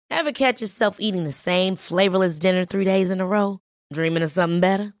Ever catch yourself eating the same flavorless dinner 3 days in a row? Dreaming of something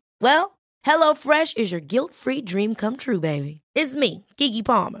better? Well, HelloFresh is your guilt-free dream come true, baby. It's me, Keke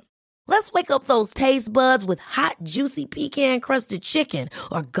Palmer. Let's wake up those taste buds with hot, juicy pecan-crusted chicken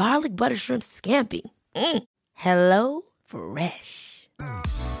or garlic butter shrimp scampi. Hello Fresh.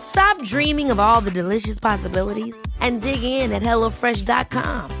 Stop dreaming of all the delicious possibilities and dig in at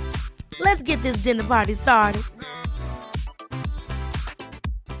HelloFresh.com. Let's get this dinner party started.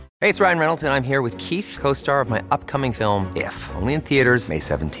 Hey, it's Ryan Reynolds, and I'm here with Keith, co-star of my upcoming film, If, only in theaters May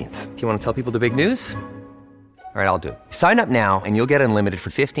 17th. Do you want to tell people the big news? All right, I'll do it. Sign up now and you'll get unlimited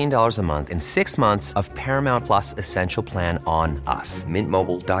for $15 a month and 6 months of Paramount Plus Essential Plan on us.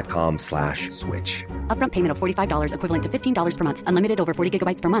 MintMobile.com/switch. Upfront payment of $45 equivalent to $15 per month. Unlimited over 40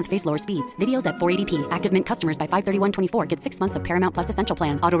 gigabytes per month. Face lower speeds. Videos at 480p. Active Mint customers by 531.24 get 6 months of Paramount Plus Essential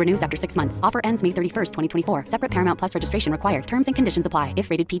Plan. Auto renews after 6 months. Offer ends May 31st, 2024. Separate Paramount Plus registration required. Terms and conditions apply if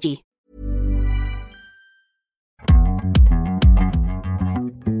rated PG.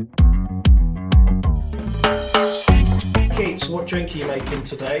 Keats, what drink are you making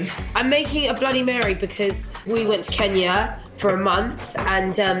today? I'm making a Bloody Mary because we went to Kenya for a month,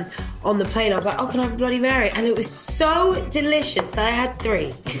 and on the plane I was like, oh, can I have a Bloody Mary? And it was so delicious that I had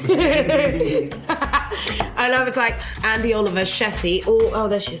 3. And I was like, Andy Oliver, chefy. Oh,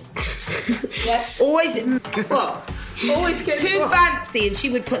 there she is. Yes. Always, what? Always too fancy, and she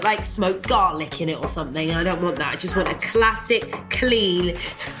would put like smoked garlic in it or something. I don't want that. I just want a classic, clean.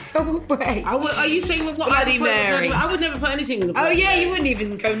 Go away. Are you saying what Bloody Mary? I would never put anything in the Bloody Oh yeah, Mary. you wouldn't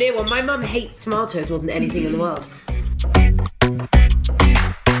even go near one. My mum hates tomatoes more than anything in the world.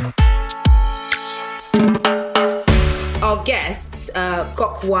 Our guests,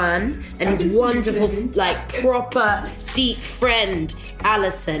 Gok Wan and his wonderful, proper, deep friend,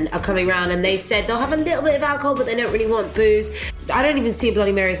 Alison, are coming round, and they said they'll have a little bit of alcohol, but they don't really want booze. I don't even see a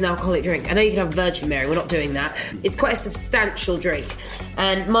Bloody Mary as an alcoholic drink. I know you can have Virgin Mary, we're not doing that. It's quite a substantial drink.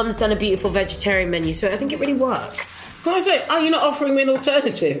 And Mum's done a beautiful vegetarian menu, so I think it really works. Can I say, are you not offering me an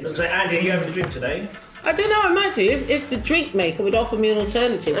alternative? I was going to say, Andy, are you having a drink today? I don't know, I might do. If the drink maker would offer me an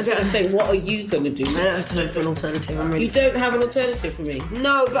alternative, instead of saying, what are you going to do? I don't have time for an alternative, I'm really You don't have an alternative for me?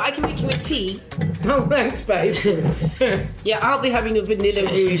 No, but I can make you a tea. Oh, thanks, babe. Yeah, I'll be having a vanilla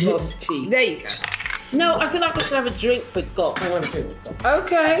rooibos tea. There you go. No, I feel like I should have a drink with Gok. I want a drink with Gok.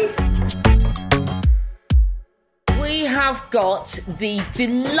 Okay. We have got the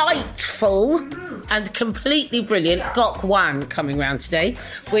delightful and completely brilliant Gok Wan coming round today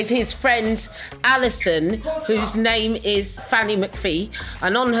with his friend Alison, whose name is Fanny McPhee.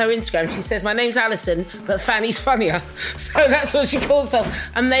 And on her Instagram, she says, my name's Alison, but Fanny's funnier. So that's what she calls herself.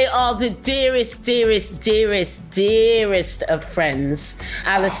 And they are the dearest, dearest, dearest, dearest of friends.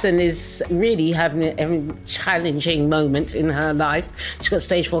 Alison is really having a challenging moment in her life. She's got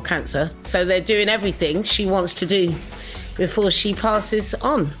stage 4 cancer. So they're doing everything she wants to do before she passes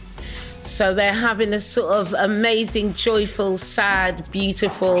on. So they're having a sort of amazing, joyful, sad,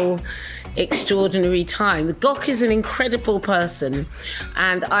 beautiful, extraordinary time. Gok is an incredible person,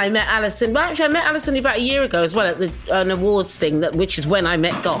 and I met Alison. Well, actually, I met Alison about a year ago as well at an awards thing, which is when I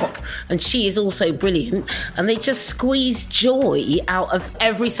met Gok, and she is also brilliant. And they just squeeze joy out of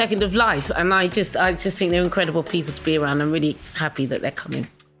every second of life, and I just think they're incredible people to be around. I'm really happy that they're coming.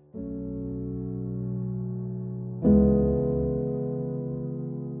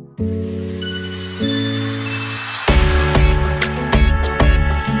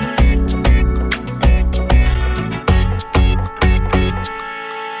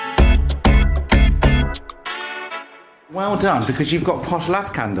 Well done, because you've got posh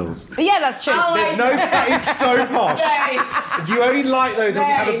laugh candles. Yeah, that's true. That is so posh. You only light those when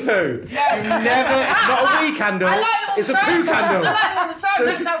you have a poo. You never, not a wee candle, it's a poo candle. I like it all the time,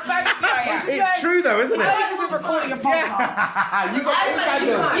 that's how fancy I am. It's true though, isn't it? I like we're recording a podcast. You got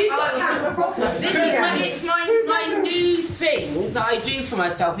poo candles. This is my new thing that I do for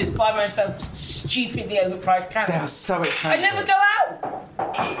myself, is buy myself stupidly overpriced candles. They are so expensive. I never go out.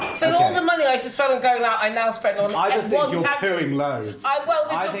 So all the money I used to spend on going out, I now spend on I just think you're candle. pooing loads.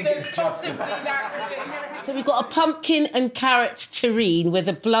 There's possibly that too. So we've got a pumpkin and carrot terrine with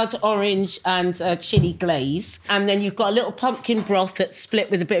a blood orange and chilli glaze. And then you've got a little pumpkin broth that's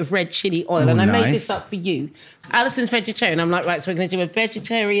split with a bit of red chilli oil. And I made this up for you. Alison's vegetarian. I'm like, right, so we're going to do a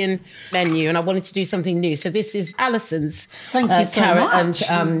vegetarian menu, and I wanted to do something new. So this is Alison's carrot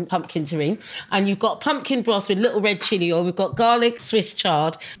and pumpkin terrine. And you've got pumpkin broth with little red chilli oil. We've got garlic, Swiss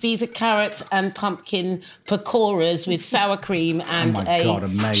chard. These are carrots bread and pumpkin pakoras with sour cream and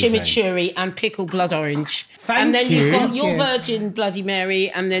amazing. chimichurri and pickled blood orange. Thank and then you. you've got Thank your you. virgin Bloody Mary,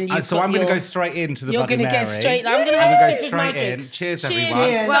 and then you've So got I'm going to your- go straight into the You're Bloody going to Mary. get straight. I'm going to I'm have gonna a go sip of my straight in. drink. Cheers, Cheers. everyone.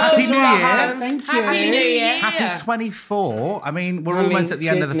 Cheers. Happy To New our Year. home. Thank you. Happy New Year. Happy 24. I mean, we're I almost mean, at the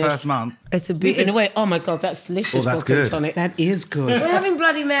end of the goodness. first month. It's a Moving bit. away. Oh my God, that's delicious. Oh, that's vodka good. tonic. That is good. We're having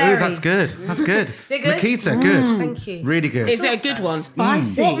Bloody Mary. Oh, that's good. That's good. it good? Nikita, good. Thank you. Really good. Is it a good one?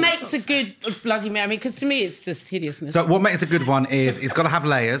 Spicy. What makes a good Bloody Mary? Because to me, it's just hideousness. So what makes a good one is it's got to have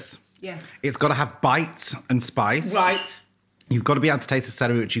layers. Yes. It's got to have bite and spice. Right. You've got to be able to taste the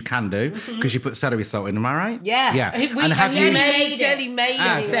celery, which you can do because you put celery salt in. Am I right? Yeah. Yeah. And have you? Jelly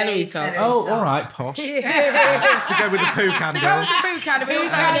made celery salt. Oh, all right, posh. To go with the poo candle. Poo candle. We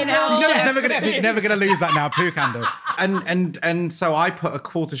also have an in-house You know, chef. it's never gonna lose that now. Poo candle. And so I put a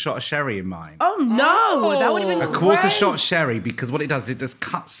quarter shot of sherry in mine. Oh no, that would have been A quarter great. shot sherry, because what it does, it just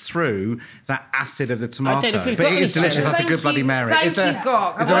cuts through that acid of the tomato. I don't know if we've But got it any is delicious. sherry. That's a Thank good Bloody you. Mary. Thank Is there, you,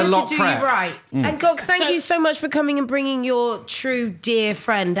 Gok. Is there I a wanted lot to do prepped? you right. And Gok, thank you so much for coming and bringing your true dear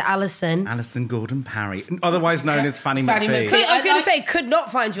friend, Alison. Alison Gordon Parry, otherwise known as Fanny Fanny McPhee. McPhee. I was going to say, could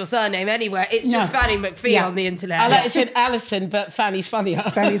not find your surname anywhere. It's just Fanny McPhee Yeah. on the internet. I like to say Alison, but Fanny's funnier.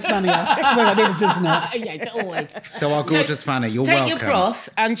 Fanny's funnier. Well, it is, isn't it? Yeah, it's always. So our gorgeous Fanny, you're Take welcome. your broth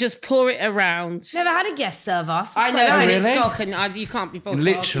and just pour it around. Never had a guest serve us. I It's know, quite but nice. it's really? Gok and you can't be bothered.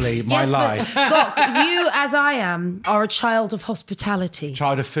 Literally, my Yes, life. but Gok, you, as I am, are a child of hospitality.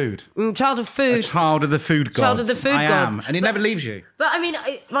 Child of food. Child of food. Child of the food gods. Child of the food I gods. am. And it never leaves you. But I mean,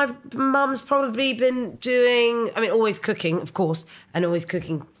 my mum's probably been doing, always cooking, of course, and always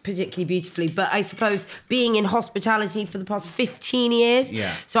cooking particularly beautifully. But I suppose being in hospitality for the past 15 years.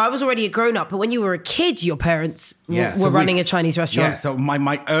 Yeah. So I was already a grown up. But when you were a kid, your parents Yeah, were so running a Chinese restaurant. Yeah, so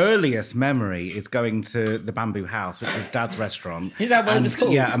my earliest memory is going to the Bamboo House, which was Dad's restaurant. Is that what it was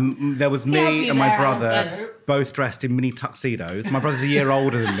called? Yeah, there was me and my brother, both dressed in mini tuxedos. My brother's a year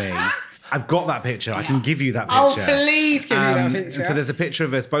older than me. I've got that picture. I can give you that picture. Oh, please give me that picture. And so there's a picture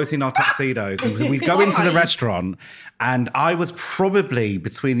of us both in our tuxedos. And we'd go into the restaurant, and I was probably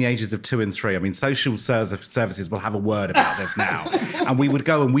between the ages of 2 and 3. I mean, social services will have a word about this now. And we would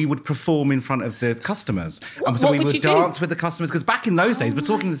go and we would perform in front of the customers. And so what we would would you do? dance with the customers. Because back in those days, we're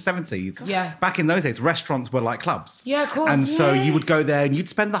talking the 70s. Yeah. Back in those days, restaurants were like clubs. Yeah, of course, And so you yes. would go there and you'd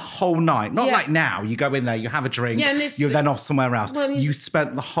spend the whole night. Not Yeah. like now. You go in there, you have a drink, Yeah, and it's you're the- then off somewhere else. Well, You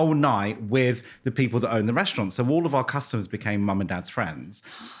spent the whole night with the people that own the restaurant. So all of our customers became mum and dad's friends.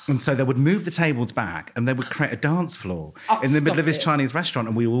 And so they would move the tables back and they would create a dance floor in the middle of this it. Chinese restaurant,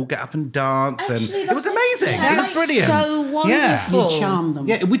 and we would all get up and dance. Actually, And it was amazing. that's It was brilliant. so wonderful. Yeah. You charm them.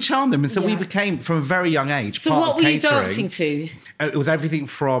 Yeah, we charmed them. And so we became, from a very young age, So part what of were you catering. dancing to? It was everything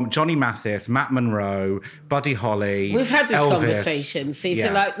from Johnny Mathis, Matt Monroe, Buddy Holly. We've had this Elvis. conversation. See, so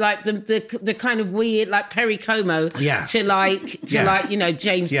Yeah. like the kind of weird, like Perry Como, Yeah. to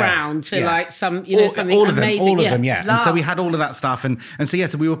James Yeah. Brown, to Yeah. like some something all of them, amazing. all of them, yeah. And so Love. we had all of that stuff, and so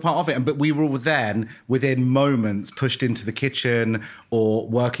so we were part of it. But we were all then within moments pushed into the kitchen or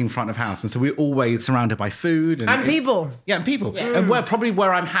working front of house, and so we were always surrounded by food And it's- people. Yeah, and people. And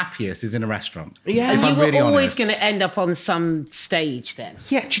where I'm happiest is in a restaurant. Yeah. if And you I'm were really always honest. going to end up on some stage then.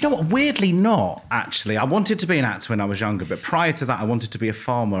 Yeah, do you know what? Weirdly not, actually. I wanted to be an actor when I was younger, but prior to that, I wanted to be a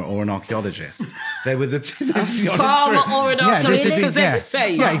farmer or an archaeologist. They were the two. This is the honest farmer truth. or an Yeah, this archaeologist, is- 'cause they're yeah. the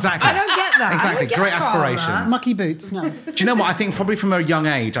same. Yeah, exactly. I don't get that. Exactly. I don't get Great farmer. aspirations. Mucky boots, no. Do you know what? I think probably from a young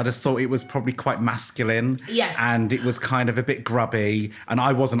age, I just thought it was probably quite masculine. Yes. And it was kind of a bit grubby. And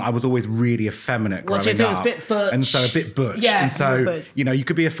I wasn't. I was always really effeminate Was growing it? It was a up. bit butch. And so a bit butch. Yeah, And so, a bit butch. you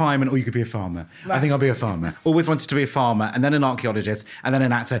could be a fireman or you could be a farmer. I think I'll be a farmer. Always wanted to be a farmer and then an archaeologist and then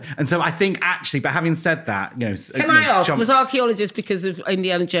an actor. And so I think actually, but having said that, Can I ask, was archaeologist because of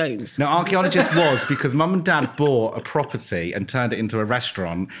Indiana Jones? No, archaeologist was because mum and dad bought a property and turned it into a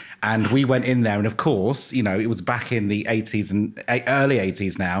restaurant, and we went in there, and of course, it was back in the 80s and early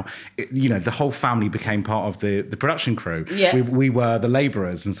 80s now. The whole family became part of the production crew. Yeah. We were the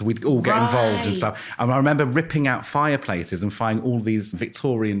labourers, and so we'd all get involved and Right. stuff. And I remember ripping out fireplaces and finding all these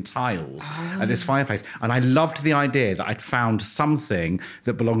Victorian tiles at this fireplace. And I loved the idea that I'd found something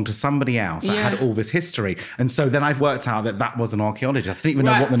that belonged to somebody else that Yeah. had all this history. And so then I worked out that was an archaeologist. I didn't even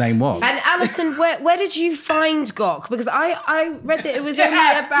know Right. what the name was. And Alison, where did you find Gok? Because I read that it was only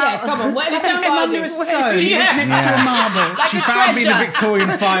about... Yeah, come on. Where did I found him under a stone. He was Yeah. next to a marble. Like She a found me in a treasure.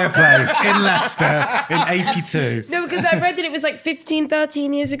 Victorian fireplace in Leicester in 82. No, because I read that it was like 15,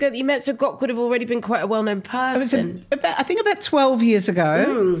 13 years ago that you met, so Gok would have already been quite a well-known It was person. I think about 12 years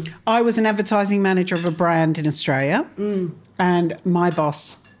ago, I was an advertising manager of a brand in Australia, and my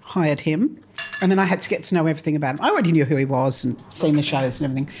boss hired him. And then I had to get to know everything about him. I already knew who he was and seen the shows and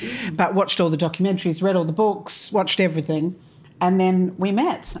everything, but watched all the documentaries, read all the books, watched everything. And then we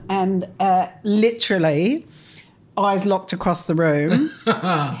met. And literally, eyes locked across the room,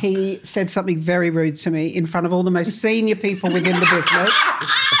 he said something very rude to me in front of all the most senior people within the business.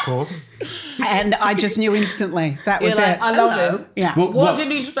 Of course. And I just knew instantly. That was like, it. I love it. Yeah. What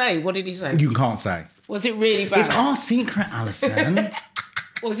did he say? What did he say? You can't say. Was it really bad? It's our secret, Alison.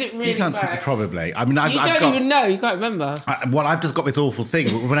 Was it really You can't say, bad? probably. I mean, I've You got, don't even know. You can't remember. Well, I've just got this awful thing.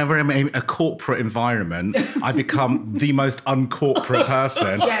 Whenever I'm in a corporate environment, I become the most uncorporate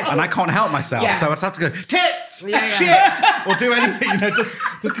person, and I can't help myself. Yeah. So I just have to go, tits, shit, or do anything, just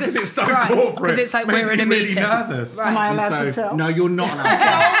because it's so corporate. Because it's like Makes we're in me a really meeting. nervous. Am I allowed to tell? No, you're not allowed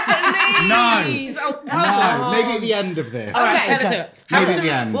to tell. Please. No. Oh, come No, on. maybe at the end of this. All right, Okay. tell us it. Maybe at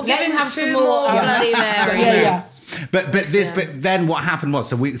the end. We'll give him have some two more. Bloody Marys. Yeah. But then what happened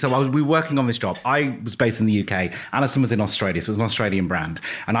was we were working on this job. I was based in the UK. Alison was in Australia, so it was an Australian brand,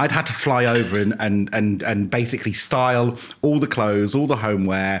 and I'd had to fly over and basically style all the clothes, all the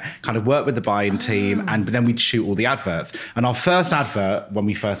homeware, kind of work with the buying team, and then we'd shoot all the adverts. And our first advert when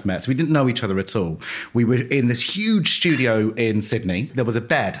we first met, so we didn't know each other at all. We were in this huge studio in Sydney. There was a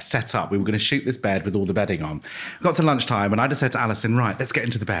bed set up. We were going to shoot this bed with all the bedding on. Got to lunchtime, and I just said to Alison, right, let's get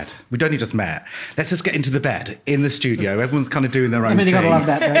into the bed. We'd only just met. Let's just get into the bed in the studio. Everyone's kind of doing their own thing. You gotta love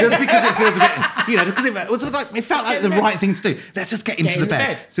that, don't you? Just because it feels a bit, just because it felt like the right thing to do. Let's just get into the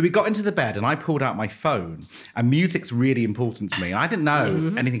bed. So we got into the bed and I pulled out my phone, and music's really important to me. And I didn't know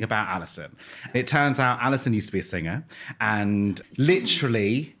anything about Alison. It turns out Alison used to be a singer, and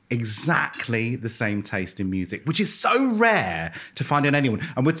literally exactly the same taste in music, which is so rare to find in anyone.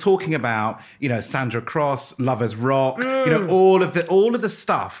 And we're talking about, Sandra Cross, Lovers Rock, all of the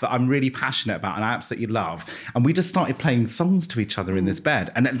stuff that I'm really passionate about and I absolutely love. And we just started playing songs to each other in this bed.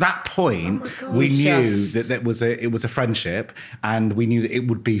 And at that point, we knew that it was a friendship, and we knew that it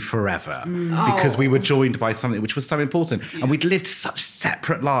would be forever because we were joined by something which was so important. And we'd lived such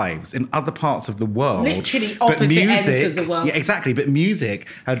separate lives in other parts of the world. Literally But opposite ends of the world. Yeah, exactly. But music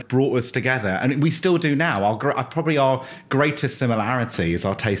had brought us together, and we still do now. Probably our greatest similarity is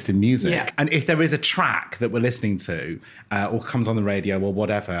our taste in music. Yeah. And if there is a track that we're listening to or comes on the radio or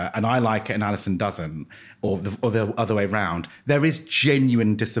whatever, and I like it and Alison doesn't, or the other way around, there is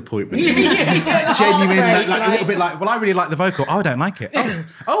genuine disappointment. Genuine, a little bit like, well, I really like the vocal. Oh, I don't like it.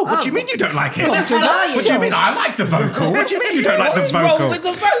 Oh, what do you mean you don't like it? What do you mean I like the vocal? What do you mean you don't like the vocal? What's wrong with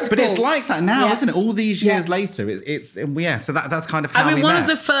the vocal? But it's like that now, isn't it? All these years later, so that's kind of how we met. One of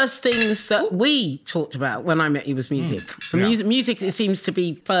the first things that we talked about when I met you was music. Music, it seems to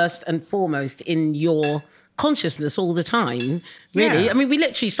be first and foremost in your consciousness all the time, really. Yeah. I mean, we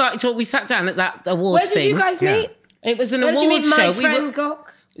literally started talking, we sat down at that awards Where thing. did you guys meet? It was an Where did you awards meet show. my friend Gok?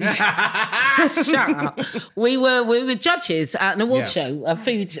 Shut up. We were judges at an awards show, a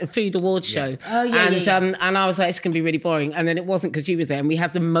food awards show. Oh, yeah, and I was like, it's going to be really boring. And then it wasn't, because you were there, and we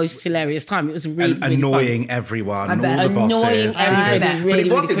had the most hilarious time. It was really, really annoying fun. everyone, all bet. the bosses. Annoying everybody, really,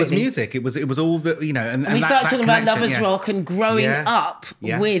 but it was quickly. music. It was all the and we started talking about connection, Lovers Rock and growing up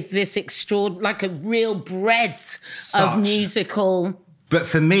Yeah. with this extraordinary, like a real breadth of Such. musical. But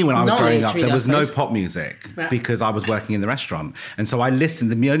for me, when I was growing up, Knowledge, there was I no suppose. pop music Right. because I was working in the restaurant. And so I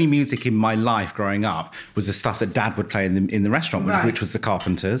listened. The only music in my life growing up was the stuff that Dad would play in the restaurant, which was the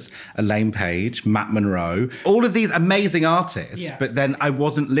Carpenters, Elaine Page, Matt Monro, all of these amazing artists. Yeah. But then I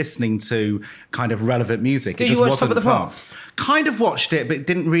wasn't listening to kind of relevant music. Did it you just watch wasn't Top of the pop. Pops? Kind of watched it, but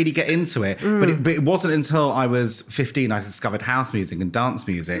didn't really get into it. But it wasn't until I was 15 I discovered house music and dance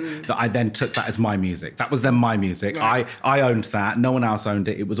music that I then took that as my music. That was then my music. Right. I owned that. No one else owned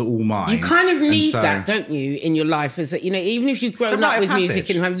it. It was all mine. You kind of And need so- that, don't you, in your life? As that, even if you've grown It's a up rite with of music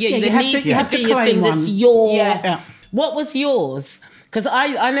passage. in home, you there have needs to- you have to to be a claim thing that's one. yours. Yes. Yeah. What was yours? Because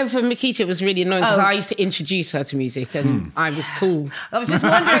I know for Makita it was really annoying because Oh. I used to introduce her to music and I was cool. I was just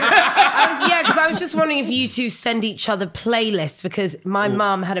wondering. Because I was just wondering if you two send each other playlists, because my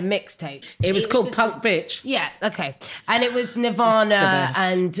mum had a mixtape. It was called just- Punk Bitch. Yeah, okay. And it was Nirvana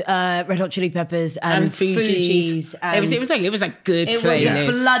It's the and Red Hot Chili Peppers and, Fugees. And It was a good it was playlist.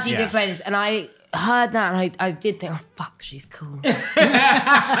 a bloody Yeah. good playlist. And I heard that and I did think, oh, fuck, she's cool.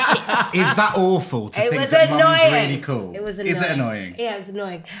 Is that awful to It think was that annoying. mum's really cool? It was annoying. Is it annoying? Yeah, it was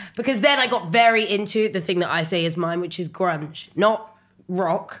annoying. Because then I got very into the thing that I say is mine, which is grunge. Not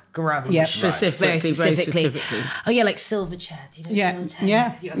rock, grunge. Yeah. Specifically, Very specifically. very specifically. Oh yeah, like Silverchair. Do you know Yeah, Silverchair?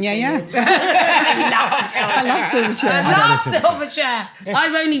 yeah, It's your yeah. favourite. I love Silverchair. I love Silverchair.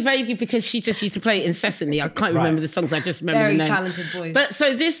 I've only vaguely because she just used to play it incessantly. I can't remember the songs. I just remember Very the name. talented voice. But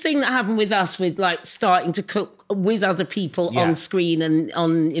so this thing that happened with us, with like starting to cook with other people Yeah. on screen and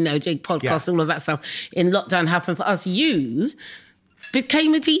on doing podcasts, all of that stuff in lockdown happened for us. You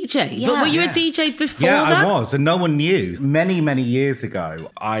became a DJ, but were you a DJ before Yeah, that? I was, and no one knew. Many, many years ago,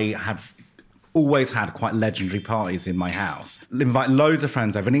 I have always had quite legendary parties in my house. Invite loads of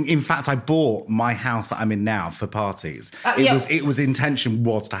friends over. And in fact, I bought my house that I'm in now for parties. It was intention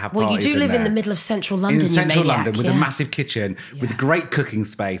was to have Well, parties. you do live in there. the middle of central London, In central you maniac, London with a massive kitchen, with great cooking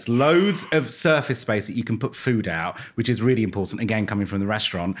space, loads of surface space that you can put food out, which is really important, again, coming from the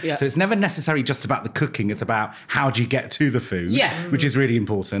restaurant. Yeah. So it's never necessarily just about the cooking, it's about how do you get to the food, which is really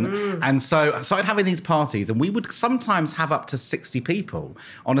important. And so I started having these parties, and we would sometimes have up to 60 people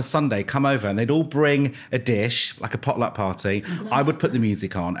on a Sunday come over, and they'd all bring a dish, like a potluck party. I would put the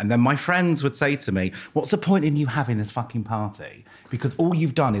music on, and then my friends would say to me, what's the point in you having this fucking party? Because all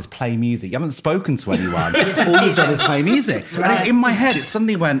you've done is play music. You haven't spoken to anyone. All you've done is play music. And in my head, it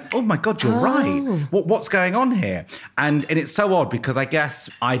suddenly went, oh my God, you're right. What's going on here? And it's so odd because I guess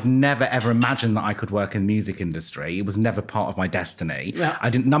I'd never ever imagined that I could work in the music industry. It was never part of my destiny. Yeah.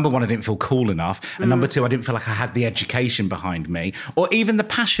 Number one, I didn't feel cool enough. And number two, I didn't feel like I had the education behind me or even the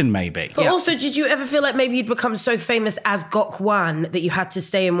passion maybe. But also, did you ever feel like maybe you'd become so famous as Gok Wan that you had to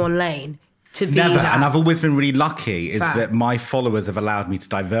stay in one lane? To be Never, that. and I've always been really lucky is Fair. that my followers have allowed me to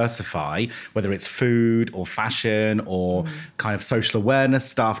diversify, whether it's food or fashion or kind of social awareness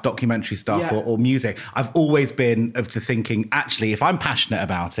stuff, documentary stuff or music. I've always been of the thinking, actually, if I'm passionate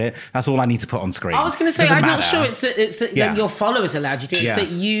about it, that's all I need to put on screen. I was going to say, Doesn't I'm not matter. sure it's that your followers allowed you to. It's Yeah. that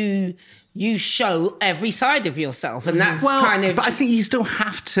you show every side of yourself, and that's kind of. But I think you still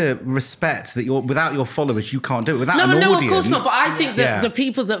have to respect that without your followers, you can't do it. Without an No, audience. of course not. But I think that Yeah. the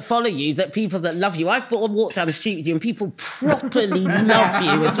people that follow you, that people that love you, I've walked down the street with you, and people properly love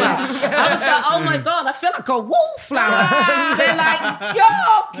you as well. I was like, oh my God, I feel like a wallflower. They're like,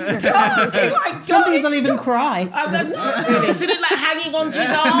 Gok, Some people even cry. I'm like, no, so they're like hanging onto his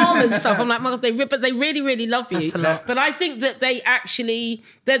arm and stuff. I'm like, but they really, really love you. That's a lot. But I think that they actually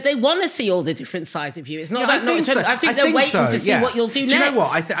they want to see all the different sides of you. It's not Yeah, like I think they're waiting to see what you'll do next. Do you know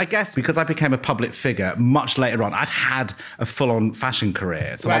what? I guess because I became a public figure much later on, I'd had a full-on fashion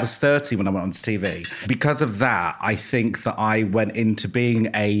career. So I was 30 when I went onto TV. Because of that, I think that I went into being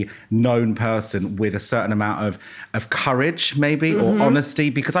a known person with a certain amount of courage, maybe, or honesty,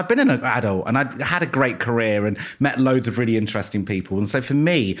 because I've been an adult and I'd had a great career and met loads of really interesting people. And so for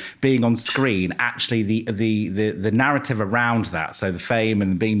me, being on screen, actually the narrative around that, so the fame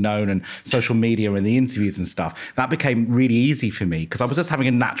and being known and social media and the interviews and stuff, that became really easy for me because I was just having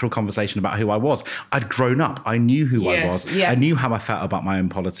a natural conversation about who I was. I'd grown up. I knew who I was. Yeah. I knew how I felt about my own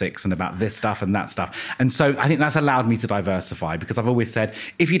politics and about this stuff and that stuff. And so I think that's allowed me to diversify because I've always said,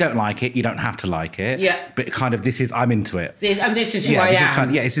 if you don't like it, you don't have to like it. Yeah. But kind of I'm into it. This is who I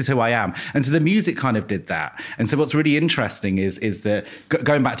am. This is who I am. And so the music kind of did that. And so what's really interesting is that,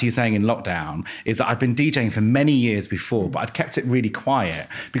 going back to you saying in lockdown, is that I've been DJing for many years before, but I'd kept it really quiet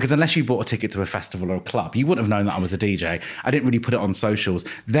because unless you bought a ticket to a festival or a club, you wouldn't have known that I was a DJ. I didn't really put it on socials.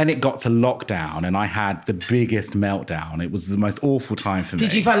 Then it got to lockdown and I had the biggest meltdown. It was the most awful time for me.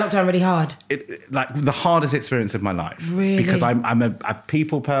 Did you find lockdown really hard? Like the hardest experience of my life. Really? Because I'm a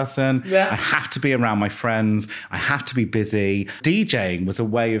people person. Yeah. I have to be around my friends. I have to be busy. DJing was a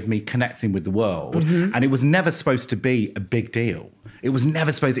way of me connecting with the world. And it was never supposed to be a big deal. It was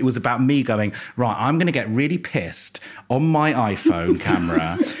never supposed, it was about me going, right, I'm going to get really pissed on my iPhone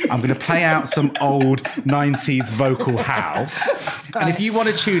camera. I'm going to play out some old 90s vocal house. And if you want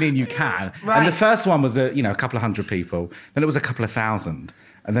to tune in, you can. Right. And the first one was a couple of hundred people. Then it was a couple of thousand.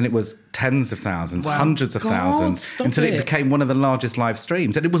 And then it was tens of thousands, hundreds of thousands, stop until it it. became one of the largest live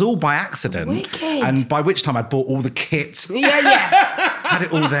streams. And it was all by accident. Wicked. And by which time I bought all the kit, Yeah. had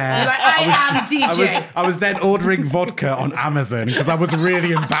it all there. Like, I am DJ. I was then ordering vodka on Amazon because I was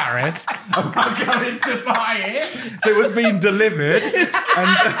really embarrassed of not going to buy it. So it was being delivered.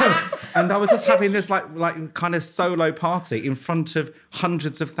 And I was just having this like kind of solo party in front of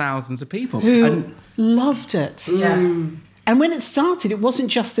hundreds of thousands of people. Who loved it. Yeah. And when it started, it wasn't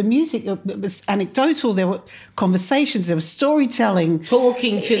just the music. It was anecdotal. There were conversations. There was storytelling.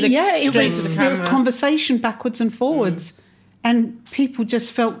 Talking to the it straight was to the there was camera. conversation backwards and forwards, and people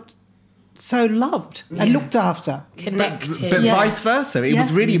just felt so loved and looked after. Connected. But vice versa. It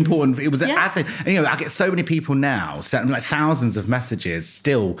was really important. It was Yeah. I get so many people now, like thousands of messages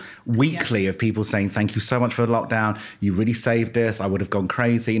still weekly of people saying, thank you so much for the lockdown. You really saved us. I would have gone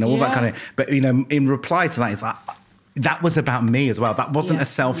crazy, all that kind of, but in reply to that, it's like, that was about me as well. That wasn't a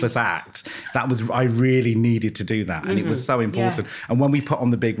selfless act. That was, I really needed to do that. And it was so important. Yeah. And when we put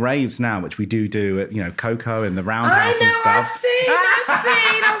on the big raves now, which we do at, Coco and the Roundhouse and stuff. I've seen.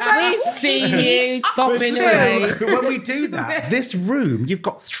 I was like, We've seen you bopping away. But when we do that, this room, you've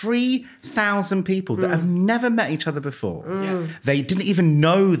got 3,000 people that have never met each other before. They didn't even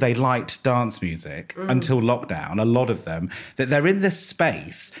know they liked dance music until lockdown, a lot of them, that they're in this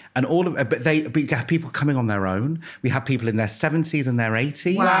space and but you have people coming on their own. We have people in their 70s and their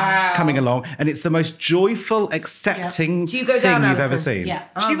 80s coming along, and it's the most joyful, accepting Do you go thing down, you've Alison? ever seen. Yeah.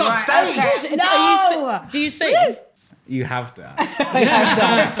 She's on stage. Okay. No! Do you sing? You have done. I have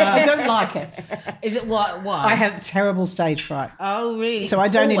done. I don't like it. Is it why? I have terrible stage fright. Oh, really? So I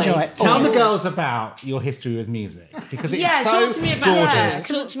don't enjoy it. Tell the girls about your history with music, because it's so talk to me about gorgeous.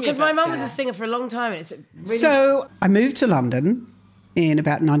 Talk to me Because my about mum was it. a singer for a long time, and it's really... So I moved to London in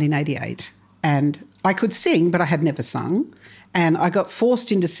about 1988, and I could sing, but I had never sung. And I got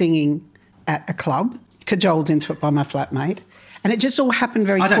forced into singing at a club, cajoled into it by my flatmate. And it just all happened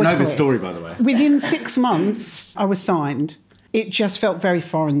very quickly. I don't know this story, by the way. Within 6 months, I was signed. It just felt very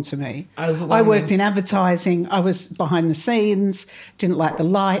foreign to me. Overwhelming. I worked in advertising. I was behind the scenes, didn't like the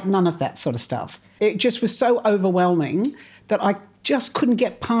light, none of that sort of stuff. It just was so overwhelming that I just couldn't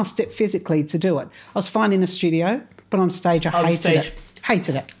get past it physically to do it. I was fine in a studio, but on stage I hated it.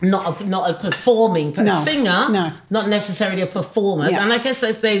 Hated it. Not a performing, but No, a singer, no. not necessarily a performer. Yeah. And I guess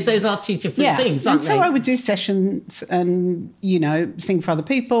those are two different things, aren't and so they? I would do sessions and, sing for other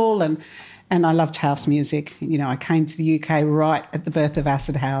people and I loved house music. I came to the UK right at the birth of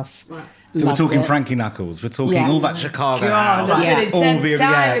Acid House. Right. So we're talking it. Frankie Knuckles. We're talking Yeah. all that Chicago God, house. that's an intense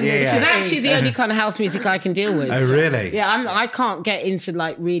time in the Which is actually the only kind of house music I can deal with. Oh, really? Yeah, I can't get into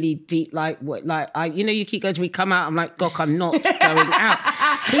like really deep, you keep going to me, come out. I'm like, Gok, I'm not going out.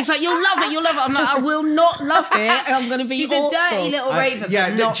 It's like, you'll love it. I'm like, I will not love it. I'm going to be She's awful. a dirty little raver.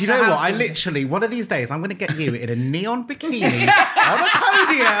 Yeah, but not do you to know what? house I music. literally, one of these days, I'm going to get you in a neon bikini on a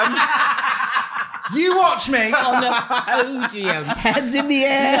podium. You watch me. On a podium. Hands in the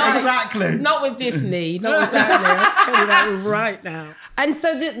air. Exactly. Not with this knee. Not with that knee. I'll tell you that right now. And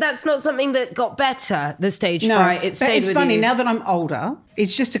so that's not something that got better, the stage No, fright. It but stayed it's with funny, you. now that I'm older,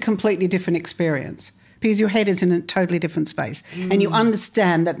 it's just a completely different experience because your head is in a totally different space and you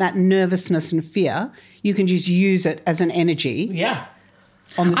understand that nervousness and fear, you can just use it as an energy Yeah.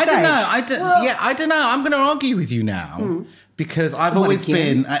 on the stage. I don't know. I'm going to argue with you now. Because I've always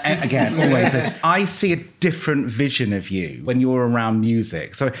been, I see a different vision of you when you're around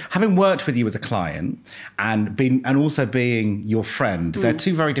music. So having worked with you as a client and also being your friend, they're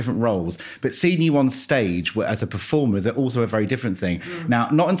two very different roles. But seeing you on stage as a performer is also a very different thing. Now,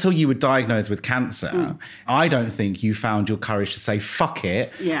 not until you were diagnosed with cancer, I don't think you found your courage to say, fuck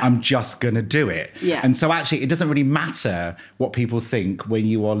it, I'm just going to do it. Yeah. And so actually, it doesn't really matter what people think when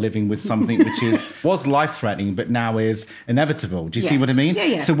you are living with something which was life-threatening, but now is inevitable. Do you see what I mean? Yeah,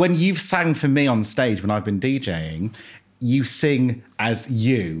 yeah. So when you've sang for me on stage, when I've been DJing, you sing as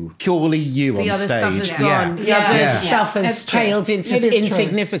you, purely you on The other stage. stuff is gone. The other Yeah. stuff has That's true. paled into It is true.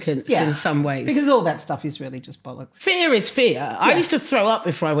 insignificance in some ways. Because all that stuff is really just bollocks. Fear is fear. I used to throw up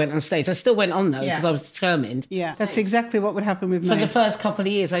before I went on stage. I still went on though because I was determined. Yeah, that's exactly what would happen with me. For the first couple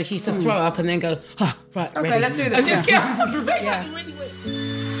of years, I used to throw up and then go, right, Okay, ready. let's do this. And just get on stage. Yeah.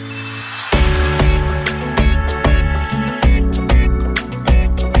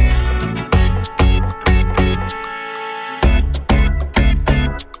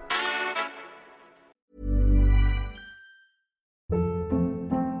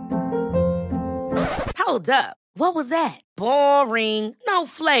 Hold up. What was that? Boring. No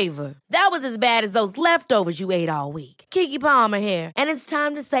flavor. That was as bad as those leftovers you ate all week. Keke Palmer here, and it's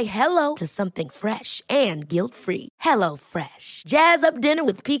time to say hello to something fresh and guilt-free. Hello Fresh. Jazz up dinner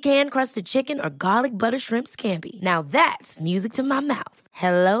with pecan-crusted chicken or garlic butter shrimp scampi. Now that's music to my mouth.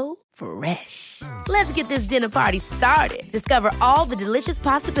 Hello Fresh. Let's get this dinner party started. Discover all the delicious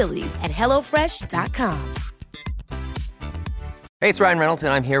possibilities at hellofresh.com. Hey, it's Ryan Reynolds,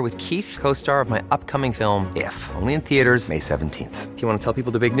 and I'm here with Keith, co-star of my upcoming film, If, only in theaters May 17th. Do you want to tell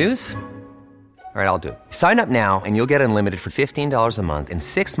people the big news? All right, I'll do it. Sign up now and you'll get unlimited for $15 a month and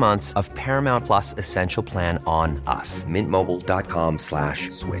 6 months of Paramount Plus Essential Plan on us.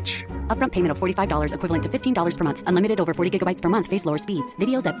 MintMobile.com/switch. Upfront payment of $45 equivalent to $15 per month. Unlimited over 40 gigabytes per month. Face lower speeds.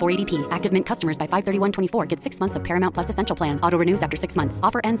 Videos at 480p. Active Mint customers by 531.24 get 6 months of Paramount Plus Essential Plan. Auto renews after 6 months.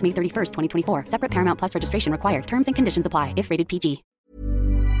 Offer ends May 31st, 2024. Separate Paramount Plus registration required. Terms and conditions apply if rated PG.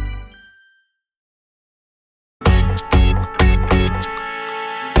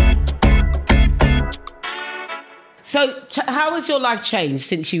 So, how has your life changed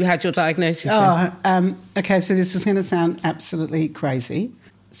since you had your diagnosis? Okay, so this is going to sound absolutely crazy.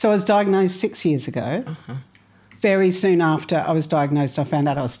 So I was diagnosed 6 years ago. Very soon after I was diagnosed, I found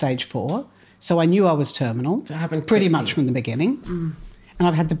out I was stage 4. So I knew I was terminal, So it happened pretty quickly. much from the beginning. And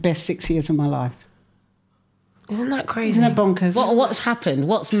I've had the best 6 years of my life. Isn't that crazy? Isn't that bonkers? What's happened?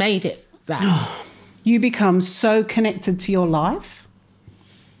 What's made it that? You become so connected to your life.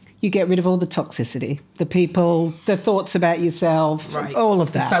 You get rid of all the toxicity, the people, the thoughts about yourself, Right. all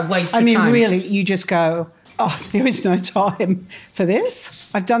of that. It's that waste I of mean, time. really, you just go, oh, there is no time for this.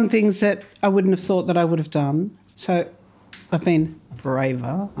 I've done things that I wouldn't have thought that I would have done. So I've been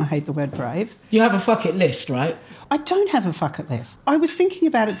braver. I hate the word brave. You have a bucket list, right? I don't have a bucket list. I was thinking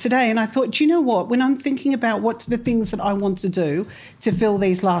about it today and I thought, do you know what? When I'm thinking about what the things that I want to do to fill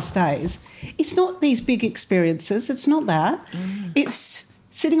these last days, it's not these big experiences. It's not that. It's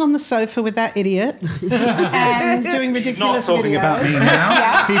sitting on the sofa with that idiot and doing ridiculous Not talking videos. about me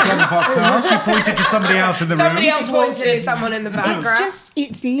now. People on the podcast. She pointed to somebody else in the Somebody room. else pointed someone in the background.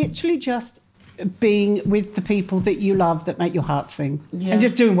 It's literally just being with the people that you love that make your heart sing Yeah. and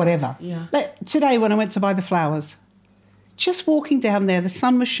just doing whatever. Yeah. Like today when I went to buy the flowers, just walking down there, the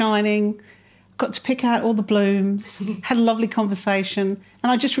sun was shining, got to pick out all the blooms, had a lovely conversation,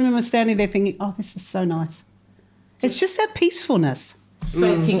 and I just remember standing there thinking, oh, this is so nice. It's just that peacefulness.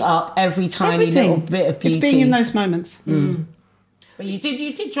 Soaking up every tiny Everything. little bit of beauty. It's being in those moments. But you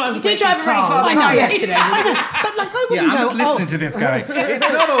did drive. You did drive a really fast I know. car yesterday. But like I Yeah, wouldn't I'm go, just listening to this going,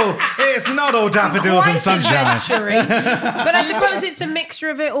 it's not all daffodils and sunshine. But I suppose it's a mixture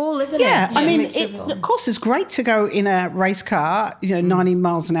of it all, isn't Yeah, it? I mean, It's a mixture of it all. of course, it's great to go in a race car, 90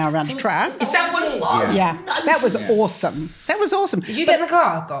 miles an hour around a track. Is that what it was? Yeah, that was awesome. That was awesome. Did you get in the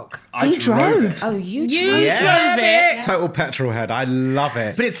car, Gok? He drove. Oh, you Drove it. Total petrol head. I love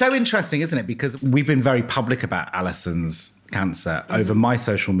it. But it's so interesting, isn't it? Because we've been very public about Alison's cancer over my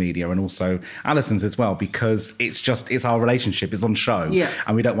social media and also Alison's as well, because it's our relationship is on show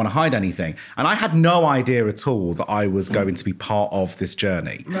and we don't want to hide anything. And I had no idea at all that I was going to be part of this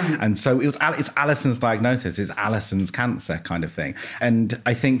journey. And so it's Alison's diagnosis, it's Alison's cancer kind of thing. And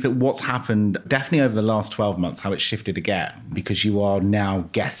I think that what's happened definitely over the last 12 months, how it's shifted again, because you are now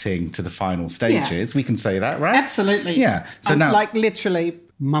getting to the final stages. We can say that, right? Absolutely. Yeah. So now, like literally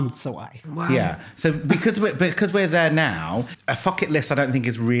months away. Wow. yeah. So because we're there now, a fuck it list I don't think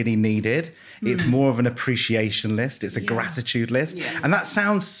is really needed. It's more of an appreciation list. It's a gratitude list. And that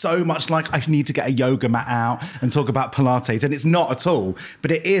sounds so much like I need to get a yoga mat out and talk about Pilates. And it's not at all. But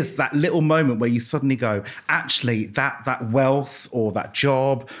it is that little moment where you suddenly go, actually, that wealth or that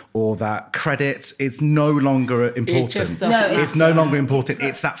job or that credit is no longer important. just doesn't It's no longer important.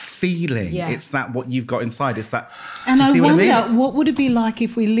 It's that feeling. Yeah. It's that what you've got inside. It's that. And do you I see what wonder, mean? what would it be like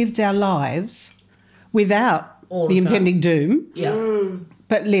if we lived our lives without All the of that. impending doom, Yeah.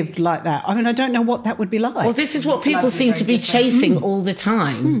 but lived like that? I mean, I don't know what that would be like. Well, this is what people seem to be chasing all the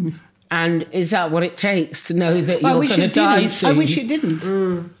time. And is that what it takes to know that I you're wish going to it die didn't. soon? I wish it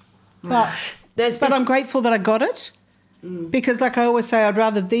didn't. But There's But this- I'm grateful that I got it because, like I always say, I'd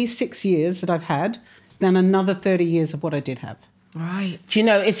rather these 6 years that I've had than another 30 years of what I did have. Right. Do you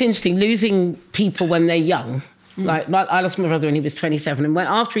know, it's interesting, losing people when they're young. Like I lost my brother when he was 27, and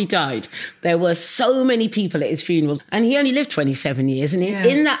after he died, there were so many people at his funeral, and he only lived 27 years, and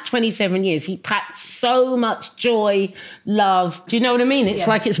in that 27 years, he packed so much joy, love. Do you know what I mean? It's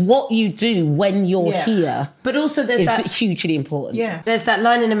like it's what you do when you're here. But also there's Is that hugely important. There's that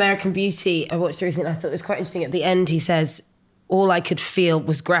line in American Beauty I watched recently and I thought it was quite interesting. At the end, he says, all I could feel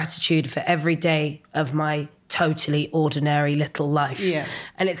was gratitude for every day of my totally ordinary little life. Yeah.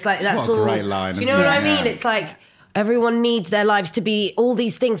 And it's like, that's What a all. great line, Do you know isn't what it? I mean? Yeah. It's like everyone needs their lives to be all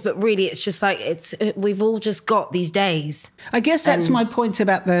these things, but really it's just like, we've all just got these days. I guess that's my point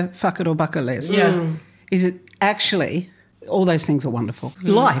about the fuck it or bucket list. Is it actually, all those things are wonderful.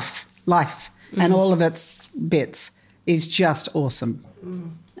 Life, and all of its bits is just awesome.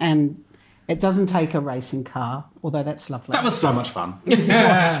 And it doesn't take a racing car, although that's lovely. That was so much fun.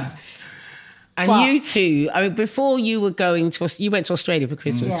 And But- you two, I mean, before you were going to, you went to Australia for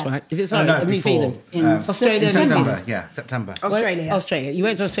Christmas, Yeah. right? Is it sorry? No, New before. Zealand? Australia, In New Zealand. September, yeah, September. Australia. You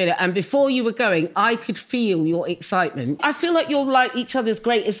went to Australia. And before you were going, I could feel your excitement. I feel like you're like each other's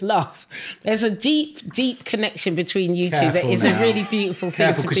greatest love. There's a deep, deep connection between you two that Careful is now. a really beautiful thing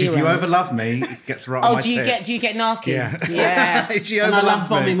Careful, to because be if you around. overlove me, it gets right on Oh, my do you tits. get narky? Yeah. Yeah. If she And I love overloves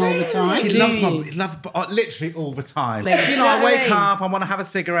bombing me. all the time. She Do loves you? literally all the time. Maybe. You know, I Do you know what I wake mean? up, I want to have a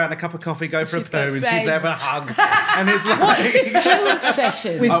cigarette and a cup of coffee, go for a poo, and she's babe. there for a hug. And it's like... What's this poo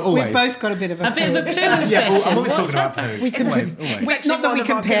obsession? We've always. both got a bit of a A bit of a poo Yeah, obsession. I'm always What's talking about happening? poo. We can, Always. not that we one of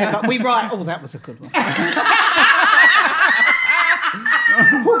our compare, but we write, oh, that was a good one.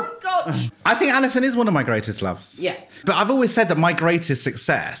 I think Alison is one of my greatest loves. Yeah. But I've always said that my greatest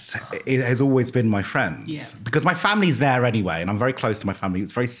success has always been my friends. Yeah. Because my family's there anyway, and I'm very close to my family.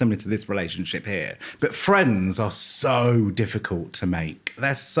 It's very similar to this relationship here. But friends are so difficult to make.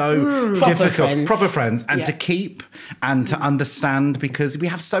 They're so difficult. friends. Proper friends. And Yeah. to keep and to understand, because we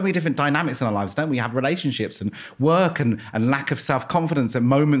have so many different dynamics in our lives, don't we? We have relationships and work and lack of self-confidence at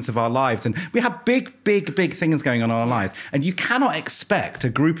moments of our lives. And we have big things going on in our lives. And you cannot expect a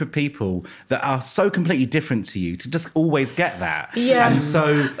group of people that are so completely different to you to just always get that. Yeah. And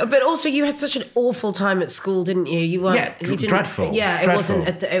so... But also, you had such an awful time at school, didn't you? You weren't. Yeah, you didn't, dreadful. Yeah, Dreadful.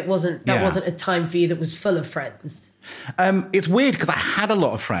 it wasn't. That Yeah. wasn't a time for you that was full of friends. It's weird because I had a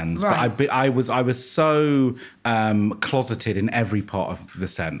lot of friends, Right. but I was so closeted in every part of the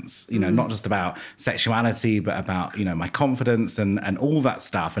sense, you know, not just about sexuality, but about, you know, my confidence and all that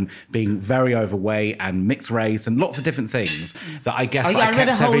stuff, and being very overweight and mixed race and lots of different things that I guess Oh, yeah, I I read a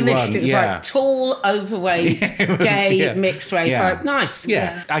kept whole everyone. list. It was like tall, overweight, It was, gay, yeah. mixed race. Yeah. Like, nice.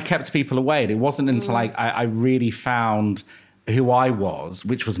 Yeah. I kept people away. And it wasn't until I really found who I was,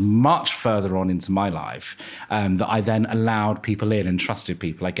 which was much further on into my life, that I then allowed people in and trusted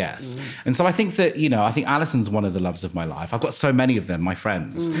people, I guess. And so I think that, you know, I think Alison's one of the loves of my life. I've got so many of them, my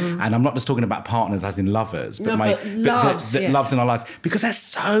friends. And I'm not just talking about partners as in lovers, but No, but loves, yes. loves in our lives, because they're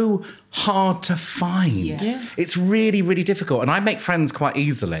so hard to find. Yeah. It's really, really difficult. And I make friends quite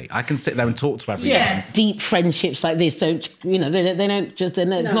easily. I can sit there and talk to everyone. Yes. Deep friendships like this don't, you know, they don't just,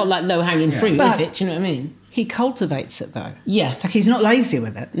 it's not like low-hanging fruit, But- is it? Do you know what I mean? He cultivates it, though. Yeah. Like, he's not lazy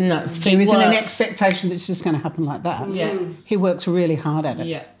with it. No. So There isn't an works. expectation that it's just going to happen like that. Yeah. He works really hard at it.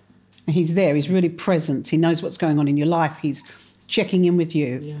 Yeah. And he's there. He's really present. He knows what's going on in your life. He's checking in with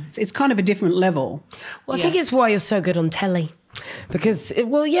you. Yeah. It's kind of a different level. Well, I think it's why you're so good on telly. Because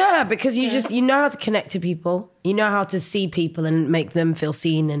you know how to connect to people. You know how to see people and make them feel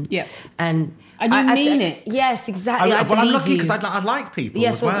seen. And Yeah. and And you mean it. Yes, exactly. I Well, I'm believe lucky you. because I like people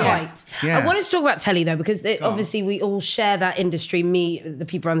Yes, as well, well. right. Yeah. I wanted to talk about telly though, because obviously we all share that industry. Me, the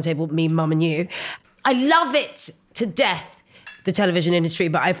people around the table, me, mum, and you. I love it to death, the television industry,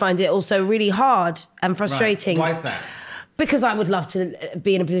 but I find it also really hard and frustrating. Why is that? Because I would love to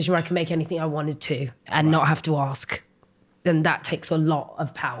be in a position where I can make anything I wanted to and not have to ask. And that takes a lot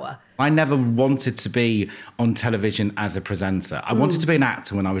of power. I never wanted to be on television as a presenter. I wanted to be an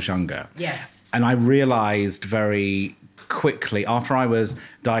actor when I was younger. Yes. And I realised very quickly, after I was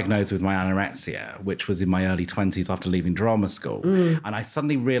diagnosed with my anorexia, which was in my early 20s after leaving drama school, and I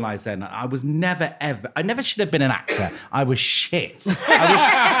suddenly realised then that I never should have been an actor. I was shit.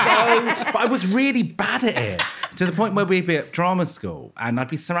 But I was really bad at it, to the point where we'd be at drama school and I'd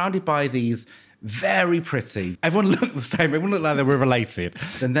be surrounded by these very pretty. Everyone looked the same. Everyone looked like they were related.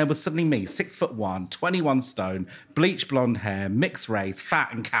 Then there was suddenly me, 6'1", 21 stone, bleach blonde hair, mixed race, fat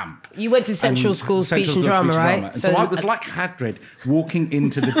and camp. You went to Central School Speech and Drama, right? And so I was like Hagrid walking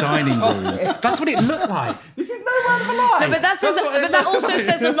into the dining room. That's what it looked like. This is no word of a lie. No, but that also like.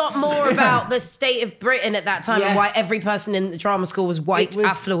 says a lot more about the state of Britain at that time and why every person in the drama school was white,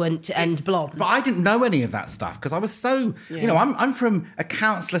 affluent, and blonde. But I didn't know any of that stuff because I was so, you know, I'm from a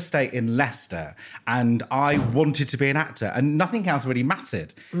council estate in Leicester and I wanted to be an actor and nothing else really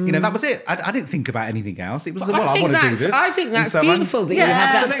mattered. You know, that was it. I didn't think about anything else. It was, But well, I want to do this. I think that's And so beautiful that you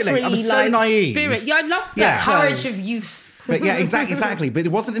had that absolutely. free I was so like, naive. spirit. Yeah, I love that. Yeah. Courage of youth. But yeah, exactly. But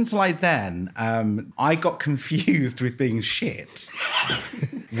it wasn't until I got confused with being shit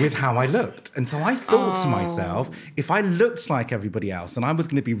with how I looked. And so I thought to myself, if I looked like everybody else, then I was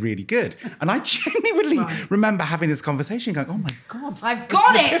going to be really good. And I genuinely remember having this conversation going, oh my God. I've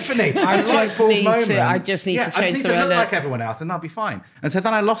got it. Epiphany. I just need to I change just need the to look alert. like everyone else and I'll be fine. And so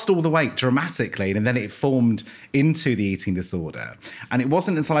then I lost all the weight dramatically and then it formed into the eating disorder. And it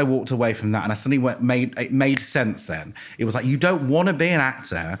wasn't until I walked away from that and I suddenly it made sense then. It was like, you don't want to be an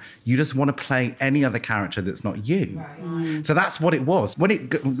actor, you just want to play any other character that's not you. Right. So that's what it was. When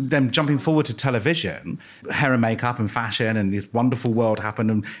it then jumping forward to television, hair and makeup and fashion and this wonderful world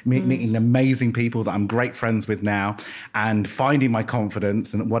happened and meeting amazing people that I'm great friends with now and finding my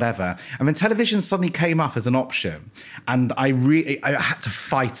confidence and whatever. And then television suddenly came up as an option and I had to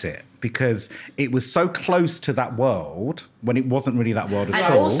fight it because it was so close to that world when it wasn't really that world at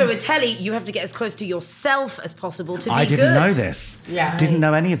all. And also with telly, you have to get as close to yourself as possible to be I didn't good. know this. Yeah. Didn't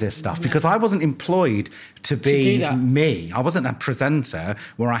know any of this stuff because I wasn't employed to be me. I wasn't a presenter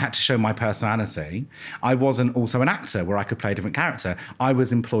where I had to show my personality. I wasn't also an actor where I could play a different character. I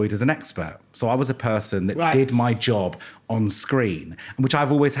was employed as an expert. So I was a person that did my job on screen, which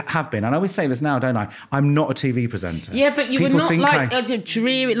I've always have been. And I always say this now, don't I? I'm not a TV presenter. Yeah, but you People were not think like a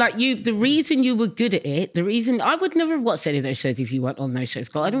dreary, like you, the reason you were good at it, the reason, I would never have watched any of those shows if you weren't on those shows,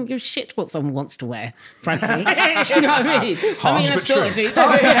 Scott. I don't give a shit what someone wants to wear, frankly. Do you know what I mean? Harsh but true.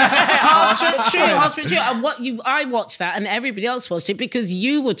 Harsh but true. And I watched that and everybody else watched it because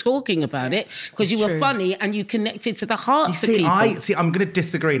you were talking about it, because you were funny and you connected to the hearts of people. I'm going to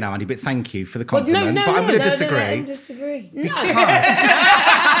disagree now, Andy, but thank you for the compliment. No, but I'm going to disagree. Let him disagree. Because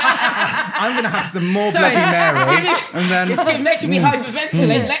I'm going to have some more Bloody Mary. It's making me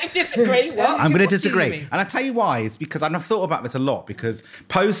hyperventilate. Let him disagree. I'm going to disagree. And I tell you why. It's because I've thought about this a lot because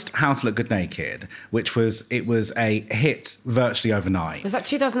post House Look Good Naked, it was a hit virtually overnight. Was that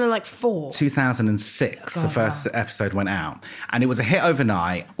 2004? 2006, the first episode went out. And it was a hit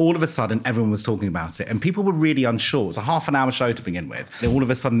overnight. All of a sudden, everyone was talking about it. And people were really unsure. It was a half-an-hour show to begin with. Then all of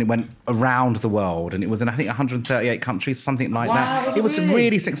a sudden, it went around the world. And it was in, I think, 138 countries, something like that. It was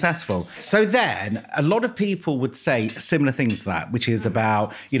really successful. So then, a lot of people would say similar things to that, which is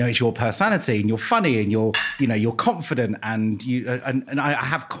about, it's your personality and you're funny and you're confident and I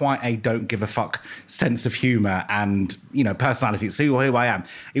have quite a don't give a fuck sense of humour and, personality. It's who I am.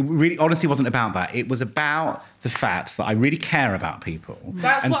 It really honestly wasn't about that. It was about the fact that I really care about people.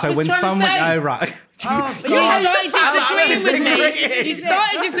 That's and what so I was when trying to someone, say. oh right. But you started disagreeing with me. You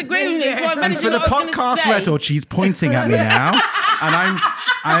started disagreeing with me. And for the podcast record, she's pointing at me now, and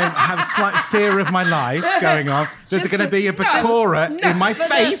I have a slight fear of my life going on. There's going to be a batorat in my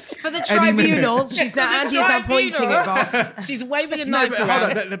face. For the tribunal, Andy is now pointing at Bob. She's waving a knife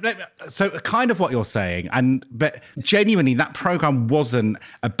around. Hold on. So kind of what you're saying, but genuinely, that programme wasn't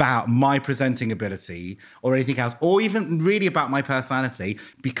about my presenting ability or anything else, or even really about my personality,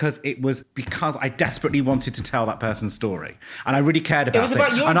 because I desperately wanted to tell that person's story, and I really cared about it. It was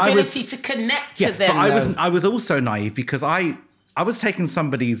about your ability to connect to them. But I was also naive because I was taking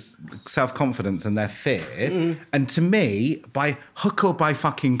somebody's self-confidence and their fear, and to me, by hook or by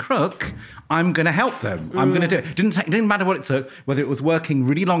fucking crook, I'm going to help them. I'm going to do it. It didn't matter what it took, whether it was working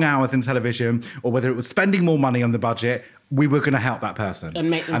really long hours in television or whether it was spending more money on the budget. We were going to help that person. And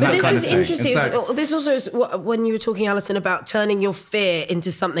make them. But this is interesting. This also is when you were talking, Alison, about turning your fear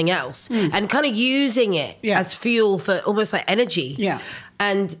into something else and kind of using it as fuel for almost like energy. Yeah.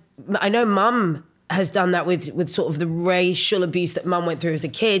 And I know Mum has done that with sort of the racial abuse that Mum went through as a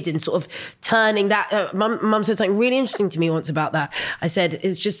kid and sort of turning that. Mum said something really interesting to me once about that. I said,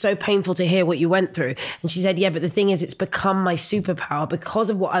 it's just so painful to hear what you went through. And she said, yeah, but the thing is, it's become my superpower because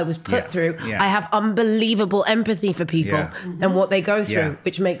of what I was put through. Yeah. I have unbelievable empathy for people and what they go through,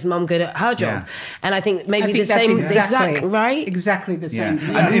 which makes Mum good at her job. And I think maybe the same, exactly, right? Exactly the same.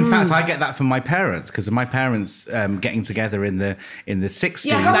 Yeah. And in fact, I get that from my parents because my parents getting together in the 60s.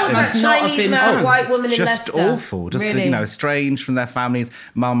 Yeah, how was that Chinese man, white woman in Leicester? Just awful. Just, really? Estranged from their families.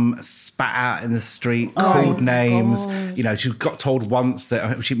 Mum spat out in the street, called names. God. She got told once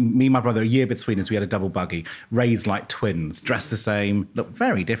that me and my brother, a year between us, we had a double buggy, raised like twins, dressed the same, look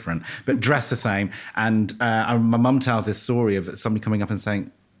very different, but dressed the same. And my mum tells this story of somebody coming up and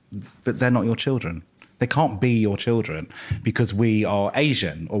saying, but they're not your children. They can't be your children because we are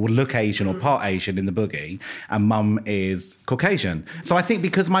Asian or look Asian or part Asian in the boogie and Mum is Caucasian. So I think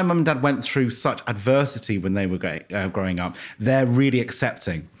because my mum and dad went through such adversity when they were growing up, they're really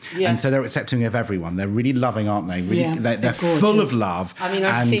accepting. Yeah. And so they're accepting of everyone. They're really loving, aren't they? Really, they're full of love. I mean,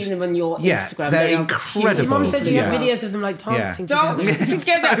 I've seen them on your Instagram. They're incredible. Your mum said you have videos of them like dancing together.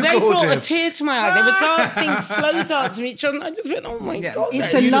 So they brought a tear to my eye. They were dancing, slow dancing each other. I just went, oh my God.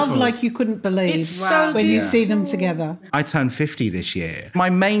 It's a love like you couldn't believe. It's so when you see them together. I turned 50 this year. My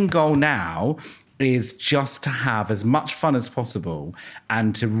main goal now is just to have as much fun as possible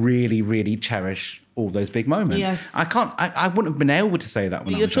and to really, really cherish all those big moments. Yes. I wouldn't have been able to say that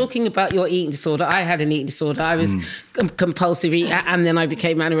when You're talking about your eating disorder. I had an eating disorder. I was compulsive eater and then I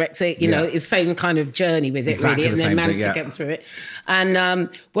became anorexic. It's the same kind of journey with it, exactly, really, and then managed to get through it. And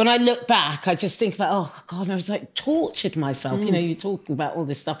when I look back, I just think about, oh God, I was like tortured myself. You're talking about all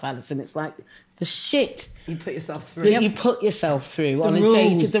this stuff, Alison. It's like, the shit You put yourself through. that you put yourself through on a rules.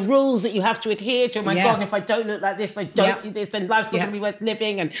 day to the rules that you have to adhere to. Oh my Yeah. God, if I don't look like this, if I don't do this, then life's not going to be worth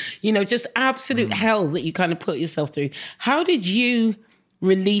living. And, just absolute hell that you kind of put yourself through. How did you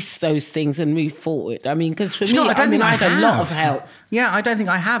release those things and move forward? I mean, because for me, I had a lot of help. Yeah, I don't think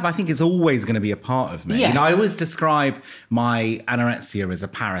I have. I think it's always going to be a part of me. Yeah. I always describe my anorexia as a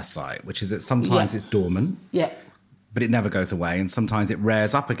parasite, which is that sometimes it's dormant. Yeah. But it never goes away, and sometimes it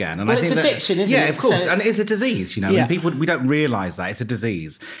rears up again. And Well, I think it's addiction, isn't yeah, it? of course, So and it's a disease, Yeah. And people, we don't realise that it's a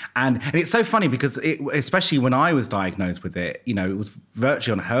disease, and it's so funny because especially when I was diagnosed with it, it was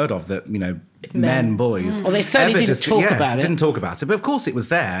virtually unheard of that men, boys. Well, they certainly didn't talk about it. Didn't talk about it, but of course it was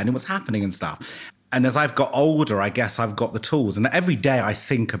there and it was happening and stuff. And as I've got older, I guess I've got the tools, and every day I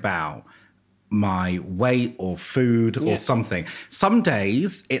think about my weight or food or something. Some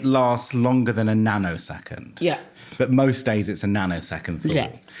days it lasts longer than a nanosecond. Yeah. But most days it's a nanosecond thought.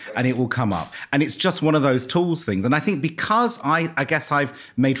 Yeah. And it will come up. And it's just one of those tools things. And I think because I guess I've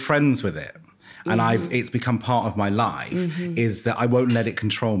made friends with it and it's become part of my life, is that I won't let it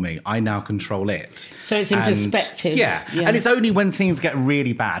control me. I now control it. So it's in perspective. Yeah. And it's only when things get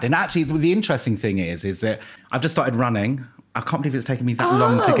really bad. And actually the interesting thing is that I've just started running. I can't believe it's taken me that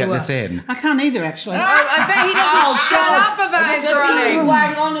long to get this in. I can't either, actually. I bet he doesn't shut up about his running.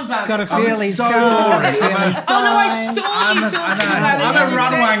 Wang on about Got to it. feel he's so gone. boring. Oh no, I saw you talking about it. I'm a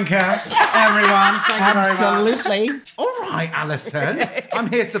run wanker, everyone. Thank you very much. Absolutely. All right, Alison. I'm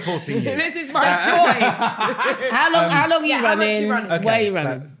here supporting you. This is my joy. How long are you how much running? you running? Where are you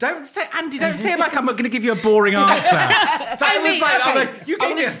running? Don't say, Andy, don't say it like I'm going to give you a boring answer. You I'm gave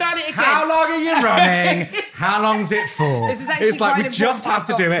gonna me start it again. How long are you running? How long's it for? This is actually It's like quite we an just have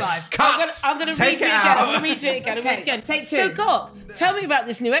to do it. important Cut. I'm going to Take read it it again. out. I'm going to read it again. Okay, Again. take two. So, Gok, tell me about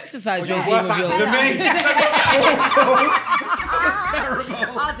this new exercise regime Worse of yours. answer than me. That's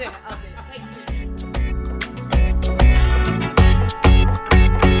terrible. I'll do it. Take two.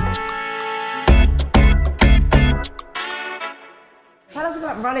 Tell us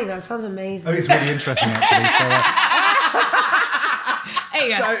about running. That sounds amazing. Oh, it's really interesting, actually. There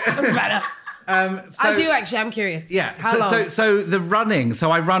you go. That's better. So, I do actually. I'm curious. Yeah. How long? So the running.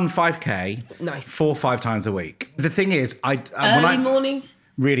 So I run 5K. Nice. 4 or 5 times a week. The thing is, Early morning?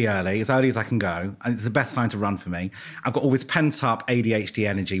 Really early, as I can go, and it's the best time to run for me. I've got all this pent up ADHD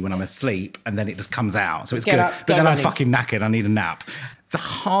energy when I'm asleep, and then it just comes out. So it's Get good. up, But go then running. I'm fucking knackered. I need a nap. The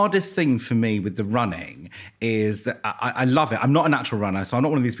hardest thing for me with the running is that I love it. I'm not a natural runner, so I'm not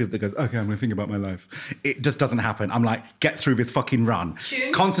one of these people that goes, okay, I'm going to think about my life. It just doesn't happen. I'm like, get through this fucking run.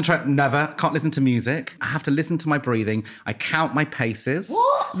 Tunes? Concentrate, never. Can't listen to music. I have to listen to my breathing. I count my paces.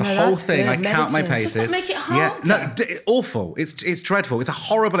 What? The No, whole that's thing, good. I count my Meditate. paces. Does that make it Yeah, harder? no, awful. It's dreadful. It's a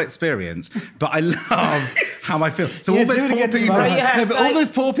horrible experience, but I love how I feel. So all those do it poor again people, tomorrow. Yeah, but all those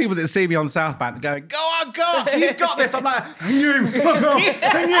poor people that see me on South Bank going, "Go on, God, you've got this." I'm like, "And you, fuck off,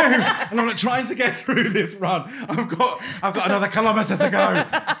 and you," and I'm like trying to get through this run. I've got another kilometre to go,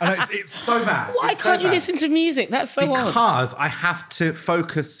 and it's so bad. Why It's so can't you bad. listen to music? That's so odd. Because I have to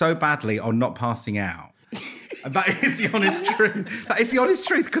focus so badly on not passing out. And that is the honest truth. That is the honest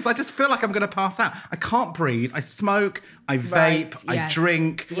truth, because I just feel like I'm going to pass out. I can't breathe. I smoke. I vape. Right, I yes.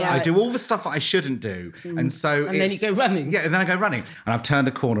 drink. Yeah. I do all the stuff that I shouldn't do. And so And then you go running. Yeah, and then I go running. And I've turned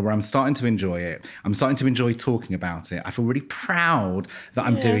a corner where I'm starting to enjoy it. I'm starting to enjoy talking about it. I feel really proud that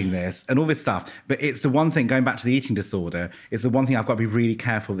I'm doing this and all this stuff. But it's the one thing, going back to the eating disorder, it's the one thing I've got to be really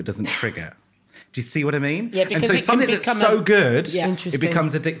careful that doesn't trigger. Do you see what I mean? Yeah, because and so it can something that's become so good, Yeah. it Interesting.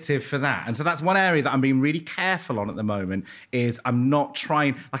 becomes addictive for that. And so that's one area that I'm being really careful on at the moment is I'm not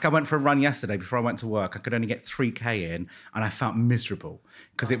trying, like I went for a run yesterday before I went to work. I could only get 3K in and I felt miserable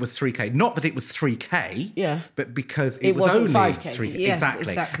because it was 3K. Not that it was 3K, Yeah. but because It it was wasn't only 5K. 3K. Yes,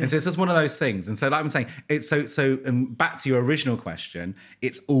 exactly. exactly. And so it's just one of those things. And so like I'm saying, it's so and back to your original question,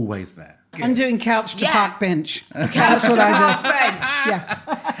 it's always there. I'm doing couch to Yeah. park bench. Couch That's what to I park do. bench.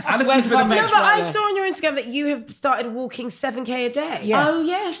 Yeah. Alison's been Bob? a No, Bench but right I there. saw on your Instagram that you have started walking 7K a day. Yeah. Oh,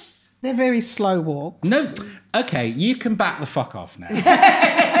 yes. They're very slow walks. No, okay, you can back the fuck off now.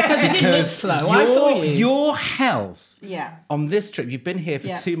 Because it didn't look slow. I saw you. Your health Yeah. on this trip, you've been here for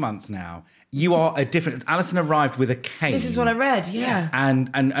Yeah. 2 months now. You are a different. Alison arrived with a cane. This is what I read, yeah.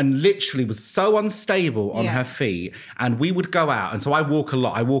 And literally was so unstable on Yeah. her feet. And we would go out. And so I walk a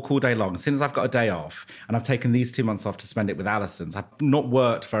lot. I walk all day long. As soon as I've got a day off, and I've taken these 2 months off to spend it with Alison's, I've not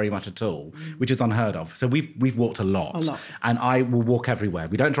worked very much at all, which is unheard of. So we've walked a lot. A lot. And I will walk everywhere.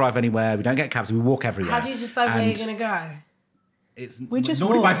 We don't drive anywhere. We don't get cabs. We walk everywhere. How do you decide where And you're going to go? It's just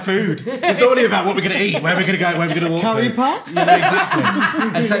normally walk. by food. It's normally about what we're going to eat, where we're going to go, where we're going to walk Curry to. puff? Yeah,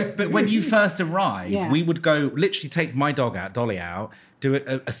 exactly. And so, but when you first arrived, Yeah. we would go, literally take my dog out, Dolly out, do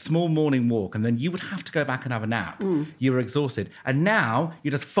a small morning walk, and then you would have to go back and have a nap. You were exhausted. And now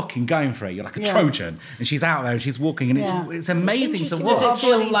you're just fucking going for it. You're like a Trojan. And she's out there and she's walking, and it's amazing to interesting. watch. Does it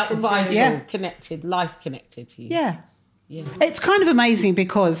feel bodies like can do. vital, Yeah. connected, life connected to you? Yeah. It's kind of amazing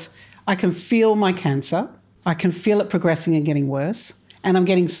because I can feel my cancer. I can feel it progressing and getting worse. And I'm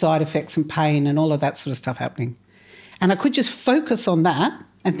getting side effects and pain and all of that sort of stuff happening. And I could just focus on that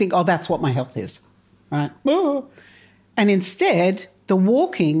and think, oh, that's what my health is, right? And instead, the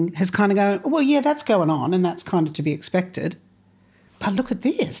walking has kind of gone, well, yeah, that's going on and that's kind of to be expected. But look at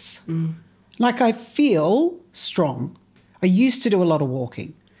this. Like I feel strong. I used to do a lot of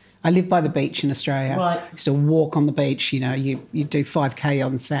walking. I live by the beach in Australia. Right. I used to walk on the beach, you know, you do 5K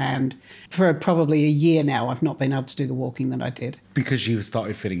on sand. For probably a year now, I've not been able to do the walking that I did. Because you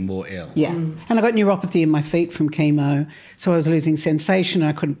started feeling more ill. Yeah. And I got neuropathy in my feet from chemo. So I was losing sensation and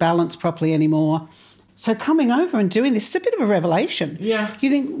I couldn't balance properly anymore. So coming over and doing this is a bit of a revelation. Yeah. You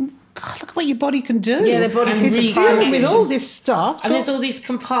think, God, look at what your body can do. Yeah, the body can It's do dealing with things. all this stuff. And there's all these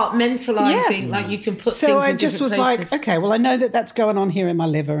compartmentalising, like you can put So things I in just different was places. like, okay, well, I know that that's going on here in my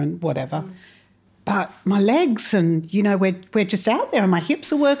liver and whatever. But my legs and, you know, we're just out there and my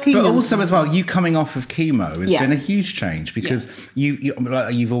hips are working. But and- also as well, you coming off of chemo has Yeah. been a huge change because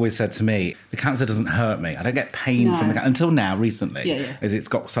you've always said to me, the cancer doesn't hurt me. I don't get pain No. from the cancer until now, recently, Yeah, yeah. as it's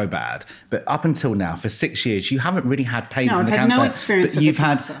got so bad. But up until now, for 6 years, you haven't really had pain No, from I've the had cancer. no experience but of the you've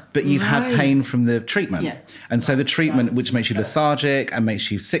cancer. had pain from the treatment. Yeah. And so the treatment, which makes you lethargic and makes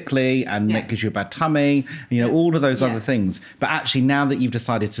you sickly and Yeah. gives you a bad tummy, you know, all of those Yeah. other things. But actually, now that you've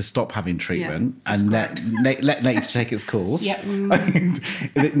decided to stop having treatment and let nature take its course. Yeah.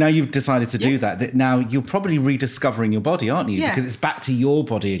 Now you've decided to do that now you're probably rediscovering your body, aren't you? Yeah. Because it's back to your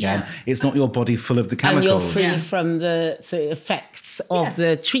body again. Yeah. It's not your body full of the and you're chemicals. free from the effects of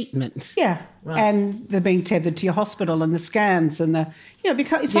the treatment. Yeah. And they're being tethered to your hospital and the scans and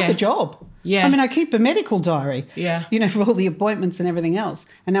because it's like Yeah. a job. Yeah. I mean, I keep a medical diary. Yeah. You know, for all the appointments and everything else.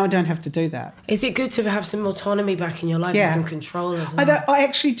 And now I don't have to do that. Is it good to have some autonomy back in your life and some control as well? I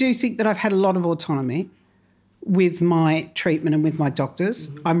actually do think that I've had a lot of autonomy with my treatment and with my doctors.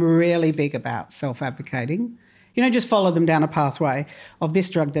 Mm-hmm. I'm really big about self-advocating. You know, just follow them down a pathway of this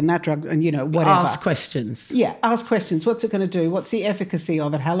drug, then that drug, and, you know, whatever. Ask questions. Yeah, ask questions. What's it going to do? What's the efficacy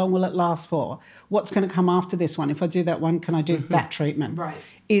of it? How long will it last for? What's going to come after this one? If I do that one, can I do that treatment? Right.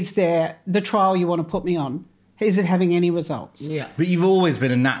 Is there the trial you want to put me on? Is it having any results? Yeah. But you've always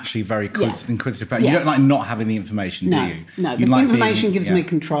been a naturally very inquisitive person. Yeah. You don't like not having the information, No, do you? no. You The like information being- gives yeah. me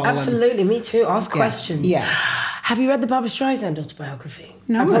control. and- Absolutely, me too. Ask questions. Yeah. Have you read the Barbara Streisand autobiography?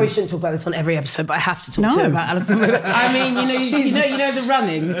 No. I probably shouldn't talk about this on every episode, but I have to talk No. to you about Alison. I mean, you know the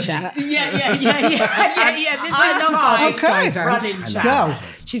running chat. Yeah. This I is love my Barbra Streisand. running chat. Go.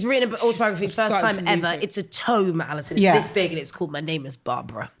 She's written an autobiography, first Starting time to lose ever. it. It's a tome, Alison. It's Yeah. this big, and it's called My Name is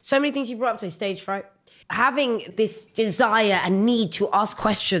Barbara. So many things you brought up today, stage fright. Having this desire and need to ask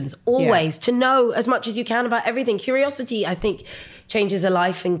questions, always, to know as much as you can about everything. Curiosity, I think, changes a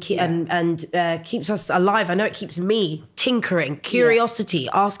life and keeps us alive. I know it keeps me tinkering. Curiosity,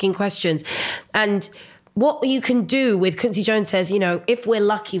 asking questions. And what you can do with, Quincy Jones says, you know, if we're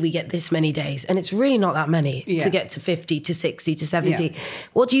lucky, we get this many days. And it's really not that many to get to 50, to 60, to 70. Yeah.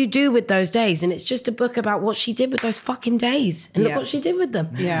 What do you do with those days? And it's just a book about what she did with those fucking days. And look Yeah. what she did with them.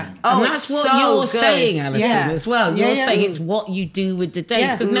 Yeah. Oh, And it's that's what so you're good. saying, Alison, Yeah. as well. Yeah, You're yeah. saying it's what you do with the days,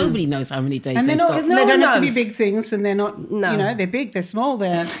 Yeah. because nobody knows how many days And they're they've not, got. no they one don't have to be knows. big things and they're not, No. you know, they're big, they're small,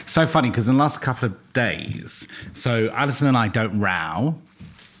 they're... So funny, because in the last couple of days, so Alison and I don't row.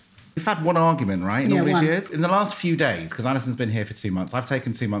 We've had one argument, right, in Yeah, all these one. years? In the last few days, because Alison's been here for 2 months, I've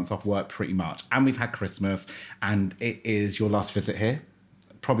taken 2 months off work pretty much, and we've had Christmas, and it is your last visit here.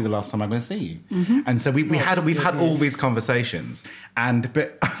 Probably the last time I'm going to see you. Mm-hmm. And so we've had all these conversations,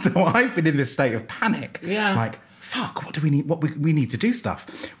 but so I've been in this state of panic. Yeah. Like, fuck, what do we need? We need to do stuff.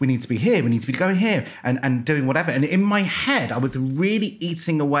 We need to be here. We need to be going here and doing whatever. And in my head, I was really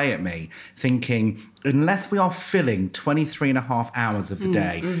eating away at me, thinking, unless we are filling 23 and a half hours of the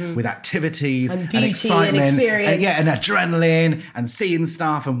day with activities And and, beauty and excitement experience. and adrenaline and seeing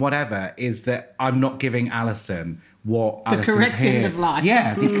stuff and whatever, is that I'm not giving Alison what The Alison's correct end here. of life.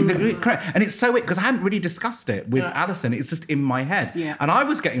 Yeah, the correct. And it's so weird because I hadn't really discussed it with Alison. It's just in my head. Yeah. And I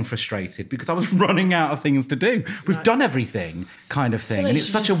was getting frustrated because I was running out of things to do. We've done everything, kind of thing. And it's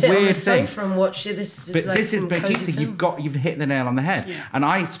such a weird thing. And watch this. But like this is some but cozy you've hit the nail on the head. And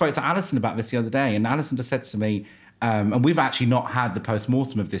I spoke to Alison about this the other day, and Alison just said to me, And we've actually not had the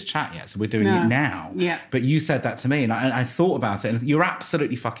post-mortem of this chat yet, so we're doing it now. Yeah. But you said that to me, and I thought about it, and you're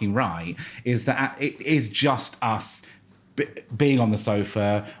absolutely fucking right, is that it is just us being on the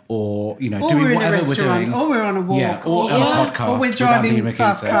sofa or, doing whatever we're doing. Or we're on a walk. Or on a podcast. Or we're driving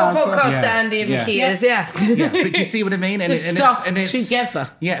fast cars. Podcast to Andy and Makitas, Yeah, but do you see what I mean? And Just stuff together.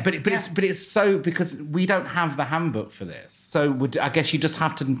 Yeah, but it's so, because we don't have the handbook for this. So I guess you just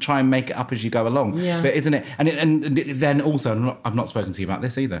have to try and make it up as you go along. Yeah. But isn't it? And then also, I've not spoken to you about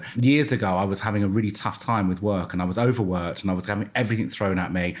this either. Years ago, I was having a really tough time with work, and I was overworked, and I was having everything thrown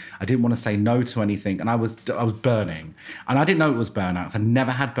at me. I didn't want to say no to anything, and I was burning. And I didn't know it was burnout. I'd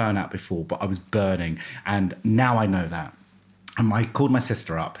never had burnout before, but I was burning. And now I know that. And I called my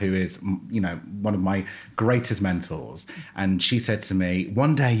sister up, who is, one of my greatest mentors. And she said to me,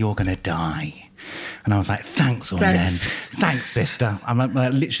 one day you're going to die. And I was like, thanks, Orlen. Thanks, sister. I'm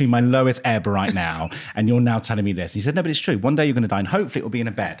literally my lowest ebb right now. And you're now telling me this. And she said, no, but it's true. One day you're going to die, and hopefully it will be in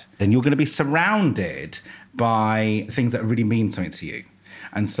a bed. Then you're going to be surrounded by things that really mean something to you.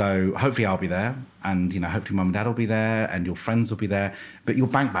 And so hopefully I'll be there, and, hopefully mum and dad will be there, and your friends will be there, but your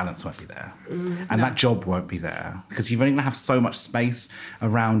bank balance won't be there. And that job won't be there, because you're only going to have so much space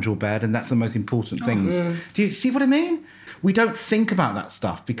around your bed, and that's the most important things. Do you see what I mean? We don't think about that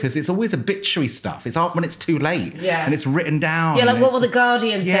stuff because it's always obituary stuff. It's when it's too late, and it's written down. Yeah, like what will the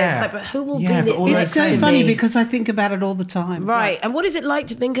Guardian say? It's like, but who will be the It's so funny because I think about it all the time. Right, and what is it like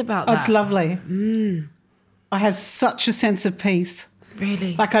to think about that? It's lovely. I have such a sense of peace.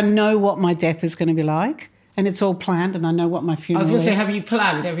 Really? Like, I know what my death is going to be like, and it's all planned, and I know what my funeral is. I was going to say, have you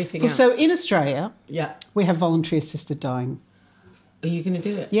planned everything out? So in Australia, Yeah. we have voluntary assisted dying. Are you going to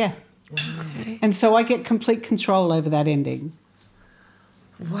do it? Yeah. Okay. And so I get complete control over that ending.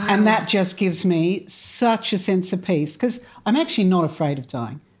 Wow. And that just gives me such a sense of peace, because I'm actually not afraid of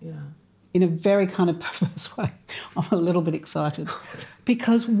dying. Yeah. In a very kind of perverse way. I'm a little bit excited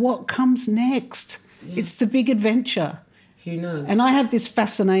because what comes next? Yeah. It's the big adventure. Who knows? And I have this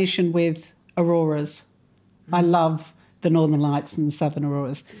fascination with auroras. I love the Northern Lights and the Southern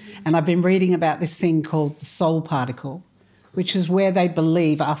Auroras. And I've been reading about this thing called the soul particle, which is where they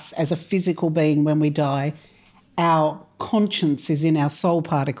believe us as a physical being, when we die, our conscience is in our soul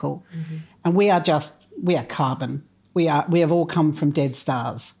particle. And we are carbon. We have all come from dead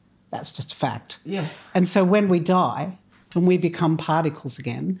stars. That's just a fact. Yeah. And so when we die, when we become particles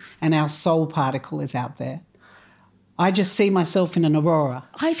again, and our soul particle is out there, I just see myself in an aurora.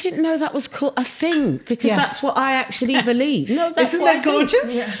 I didn't know that was called a thing, because that's what I actually believe. No, that's Isn't what that I think.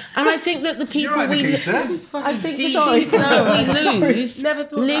 gorgeous? Yeah. And I think that the people You're right, we Makita. I think the Sorry. people that we lose Never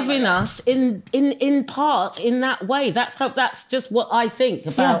thought live about in that. us in part in that way. That's just what I think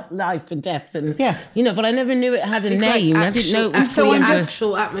about life and death, and but I never knew it had a name. I didn't know it was so I'm just-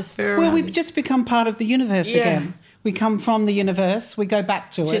 actual atmosphere. Well, around we've it. just become part of the universe again. We come from the universe, we go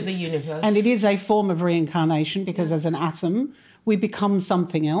back to it. the universe. And it is a form of reincarnation, because as an atom, we become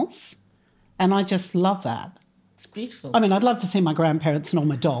something else. And I just love that. It's beautiful. I mean, I'd love to see my grandparents and all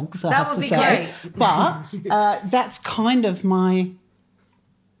my dogs, I That have would to be say. great. But that's kind of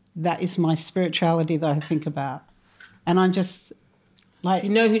that is my spirituality that I think about. And I'm just like... You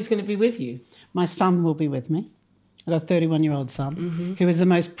know who's going to be with you? My son will be with me. I've got a 31-year-old son who is the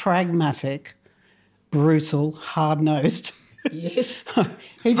most pragmatic, brutal, hard-nosed. Yes. Hi,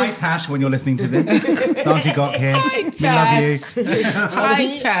 Tash, when you're listening to this. It's Auntie Gok here. We love you.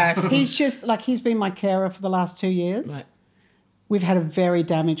 Hi, Tash. He's just like, he's been my carer for the last 2 years. Right. We've had a very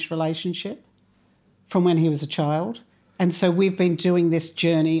damaged relationship from when he was a child. And so we've been doing this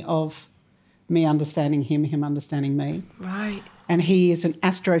journey of me understanding him, him understanding me. Right. And he is an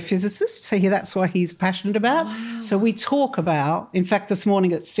astrophysicist, so that's why he's passionate about. Wow. So we talk about, in fact, this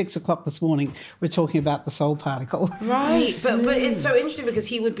morning at 6 o'clock this morning, we're talking about the soul particle. Right, but it's so interesting because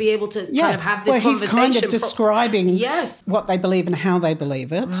he would be able to kind of have this conversation. He's kind of describing what they believe and how they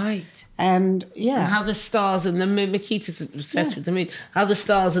believe it. Right. And, And how the stars and the moon, Makita's obsessed with the moon, how the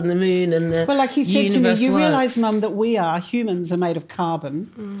stars and the moon and the Well, like he said to me, you works. realise, Mum, that humans are made of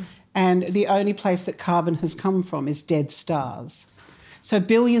carbon. And the only place that carbon has come from is dead stars. So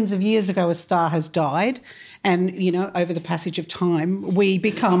billions of years ago, a star has died, and, over the passage of time, we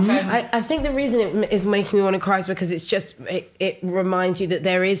become... I think the reason it is making me want to cry is because it's just, it reminds you that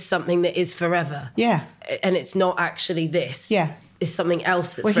there is something that is forever. Yeah. And it's not actually this. Yeah. It's something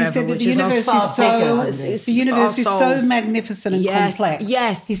else that's Well, forever, he said that which the is our universe is so souls. magnificent and complex.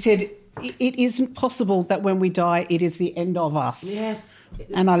 Yes. He said, it isn't possible that when we die, it is the end of us. Yes.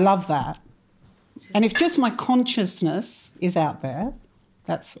 And I love that. And if just my consciousness is out there,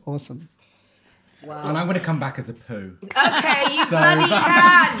 that's awesome. And I'm going to come back as a poo. Okay, you bloody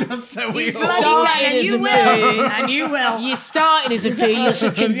can. Just so we You bloody can, and you will. And you will. You started as a poo, you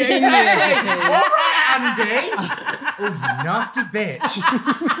should continue as a poo. All right, Andy. Oh, nasty bitch.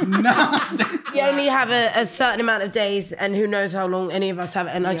 Nasty. You only have a certain amount of days, and who knows how long any of us have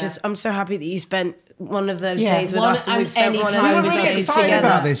it. And I'm so happy that you spent one of those days with us, and we've spent one of We were those really days excited together.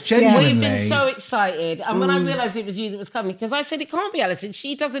 about this, genuinely. We've been so excited. And when I realised it was you that was coming, because I said, it can't be Alison,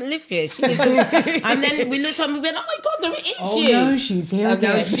 she doesn't live here. She lives and then we looked and we went, oh my God, no, it is you. no, she's here Oh,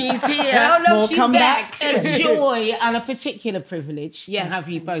 again. no, she's here. Oh, no, More she's comebacks. back. A joy and a particular privilege to Yes. have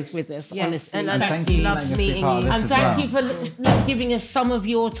you both with us, Yes, honestly. and thank you. loved Letting us be meeting part of you. this And as thank well. you for giving us some of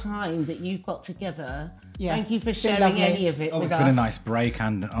your time that you've got together. Yeah. Thank you for Been sharing lovely. any of it Oh, with it's us. been a nice break,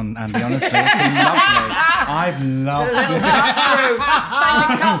 Andy, honestly. It's been lovely. I've loved it.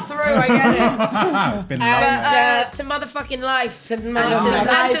 Time to cut through, I get it. It's been lovely. To motherfucking life. And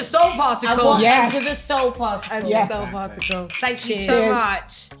to Soul Particle. Yes. to the soul particle. And Yes. to Soul Particle. Thank you Cheers. so Cheers.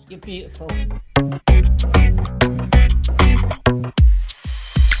 much. You're beautiful.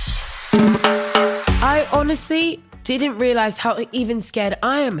 I honestly didn't realise how even scared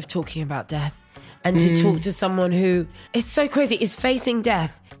I am of talking about death. And to talk to someone who is so crazy, is facing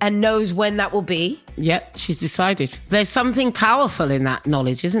death and knows when that will be. Yep, she's decided. There's something powerful in that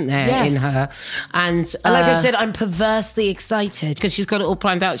knowledge, isn't there, Yes. in her? And Like I said, I'm perversely excited. because she's got it all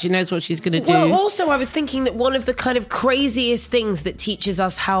planned out. She knows what she's going to do. Well, also, I was thinking that one of the kind of craziest things that teaches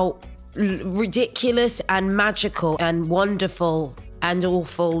us how ridiculous and magical and wonderful and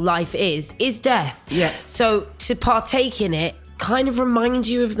awful life is death. Yeah. So to partake in it kind of reminds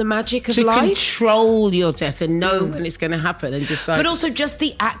you of the magic of to life. control your death and know when it's going to happen and decide. But also just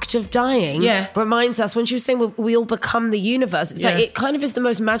the act of dying reminds us, when she was saying we all become the universe, it's like it kind of is the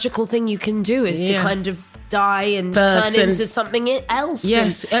most magical thing you can do, is to kind of die and Birth turn and- into something else.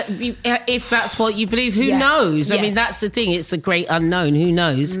 Yes, if that's what you believe, who Yes, knows? I mean, yes. that's the thing. It's the great unknown. Who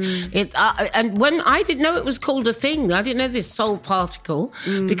knows? And when I didn't know it was called a thing, I didn't know this soul particle,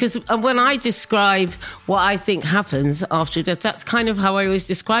 because when I describe what I think happens after death, that's kind of how I always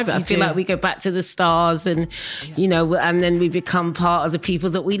describe it. I feel like we go back to the stars, and you know, and then we become part of the people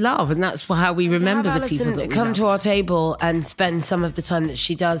that we love, and that's how we remember Have the people Alison that we come love. to our table and spend some of the time that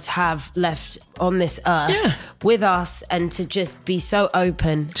she does have left on this earth with us, and to just be so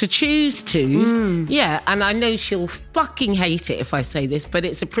open. To choose to, and I know she'll fucking hate it if I say this, but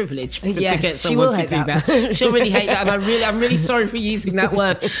it's a privilege to Yes, get she someone will to hate do that. that. She'll really hate that, and I'm really sorry for using that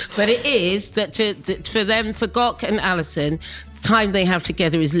word, but it is that for them, for Gok and Alison, the time they have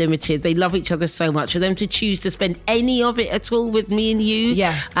together is limited. They love each other so much. For them to choose to spend any of it at all with me and you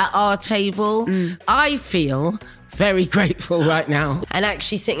at our table, I feel very grateful right now. And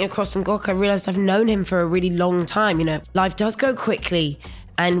actually sitting across from Gok, I realised I've known him for a really long time. You know, life does go quickly.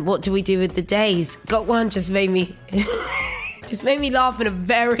 And what do we do with the days? Gok Wan just made me... Just made me laugh in a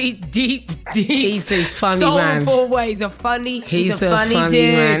very deep, He's this funny soulful man. way. He's a funny dude. He's a funny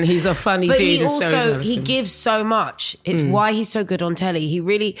man. He's a funny but dude. He and so is also, he Alison. gives so much. It's why he's so good on telly.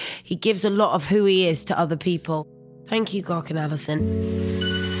 He gives a lot of who he is to other people. Thank you, Gok and Alison.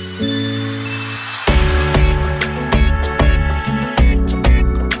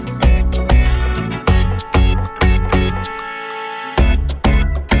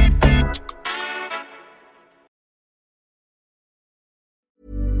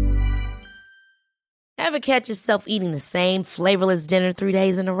 Ever catch yourself eating the same flavorless dinner 3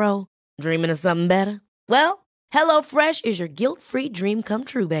 days in a row? Dreaming of something better? Well, HelloFresh is your guilt-free dream come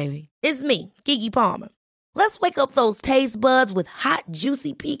true, baby. It's me, Keke Palmer. Let's wake up those taste buds with hot,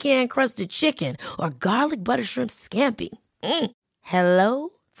 juicy pecan-crusted chicken or garlic butter shrimp scampi. Hello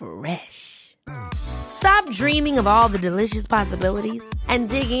Fresh. Stop dreaming of all the delicious possibilities and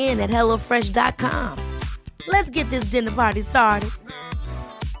dig in at HelloFresh.com. Let's get this dinner party started.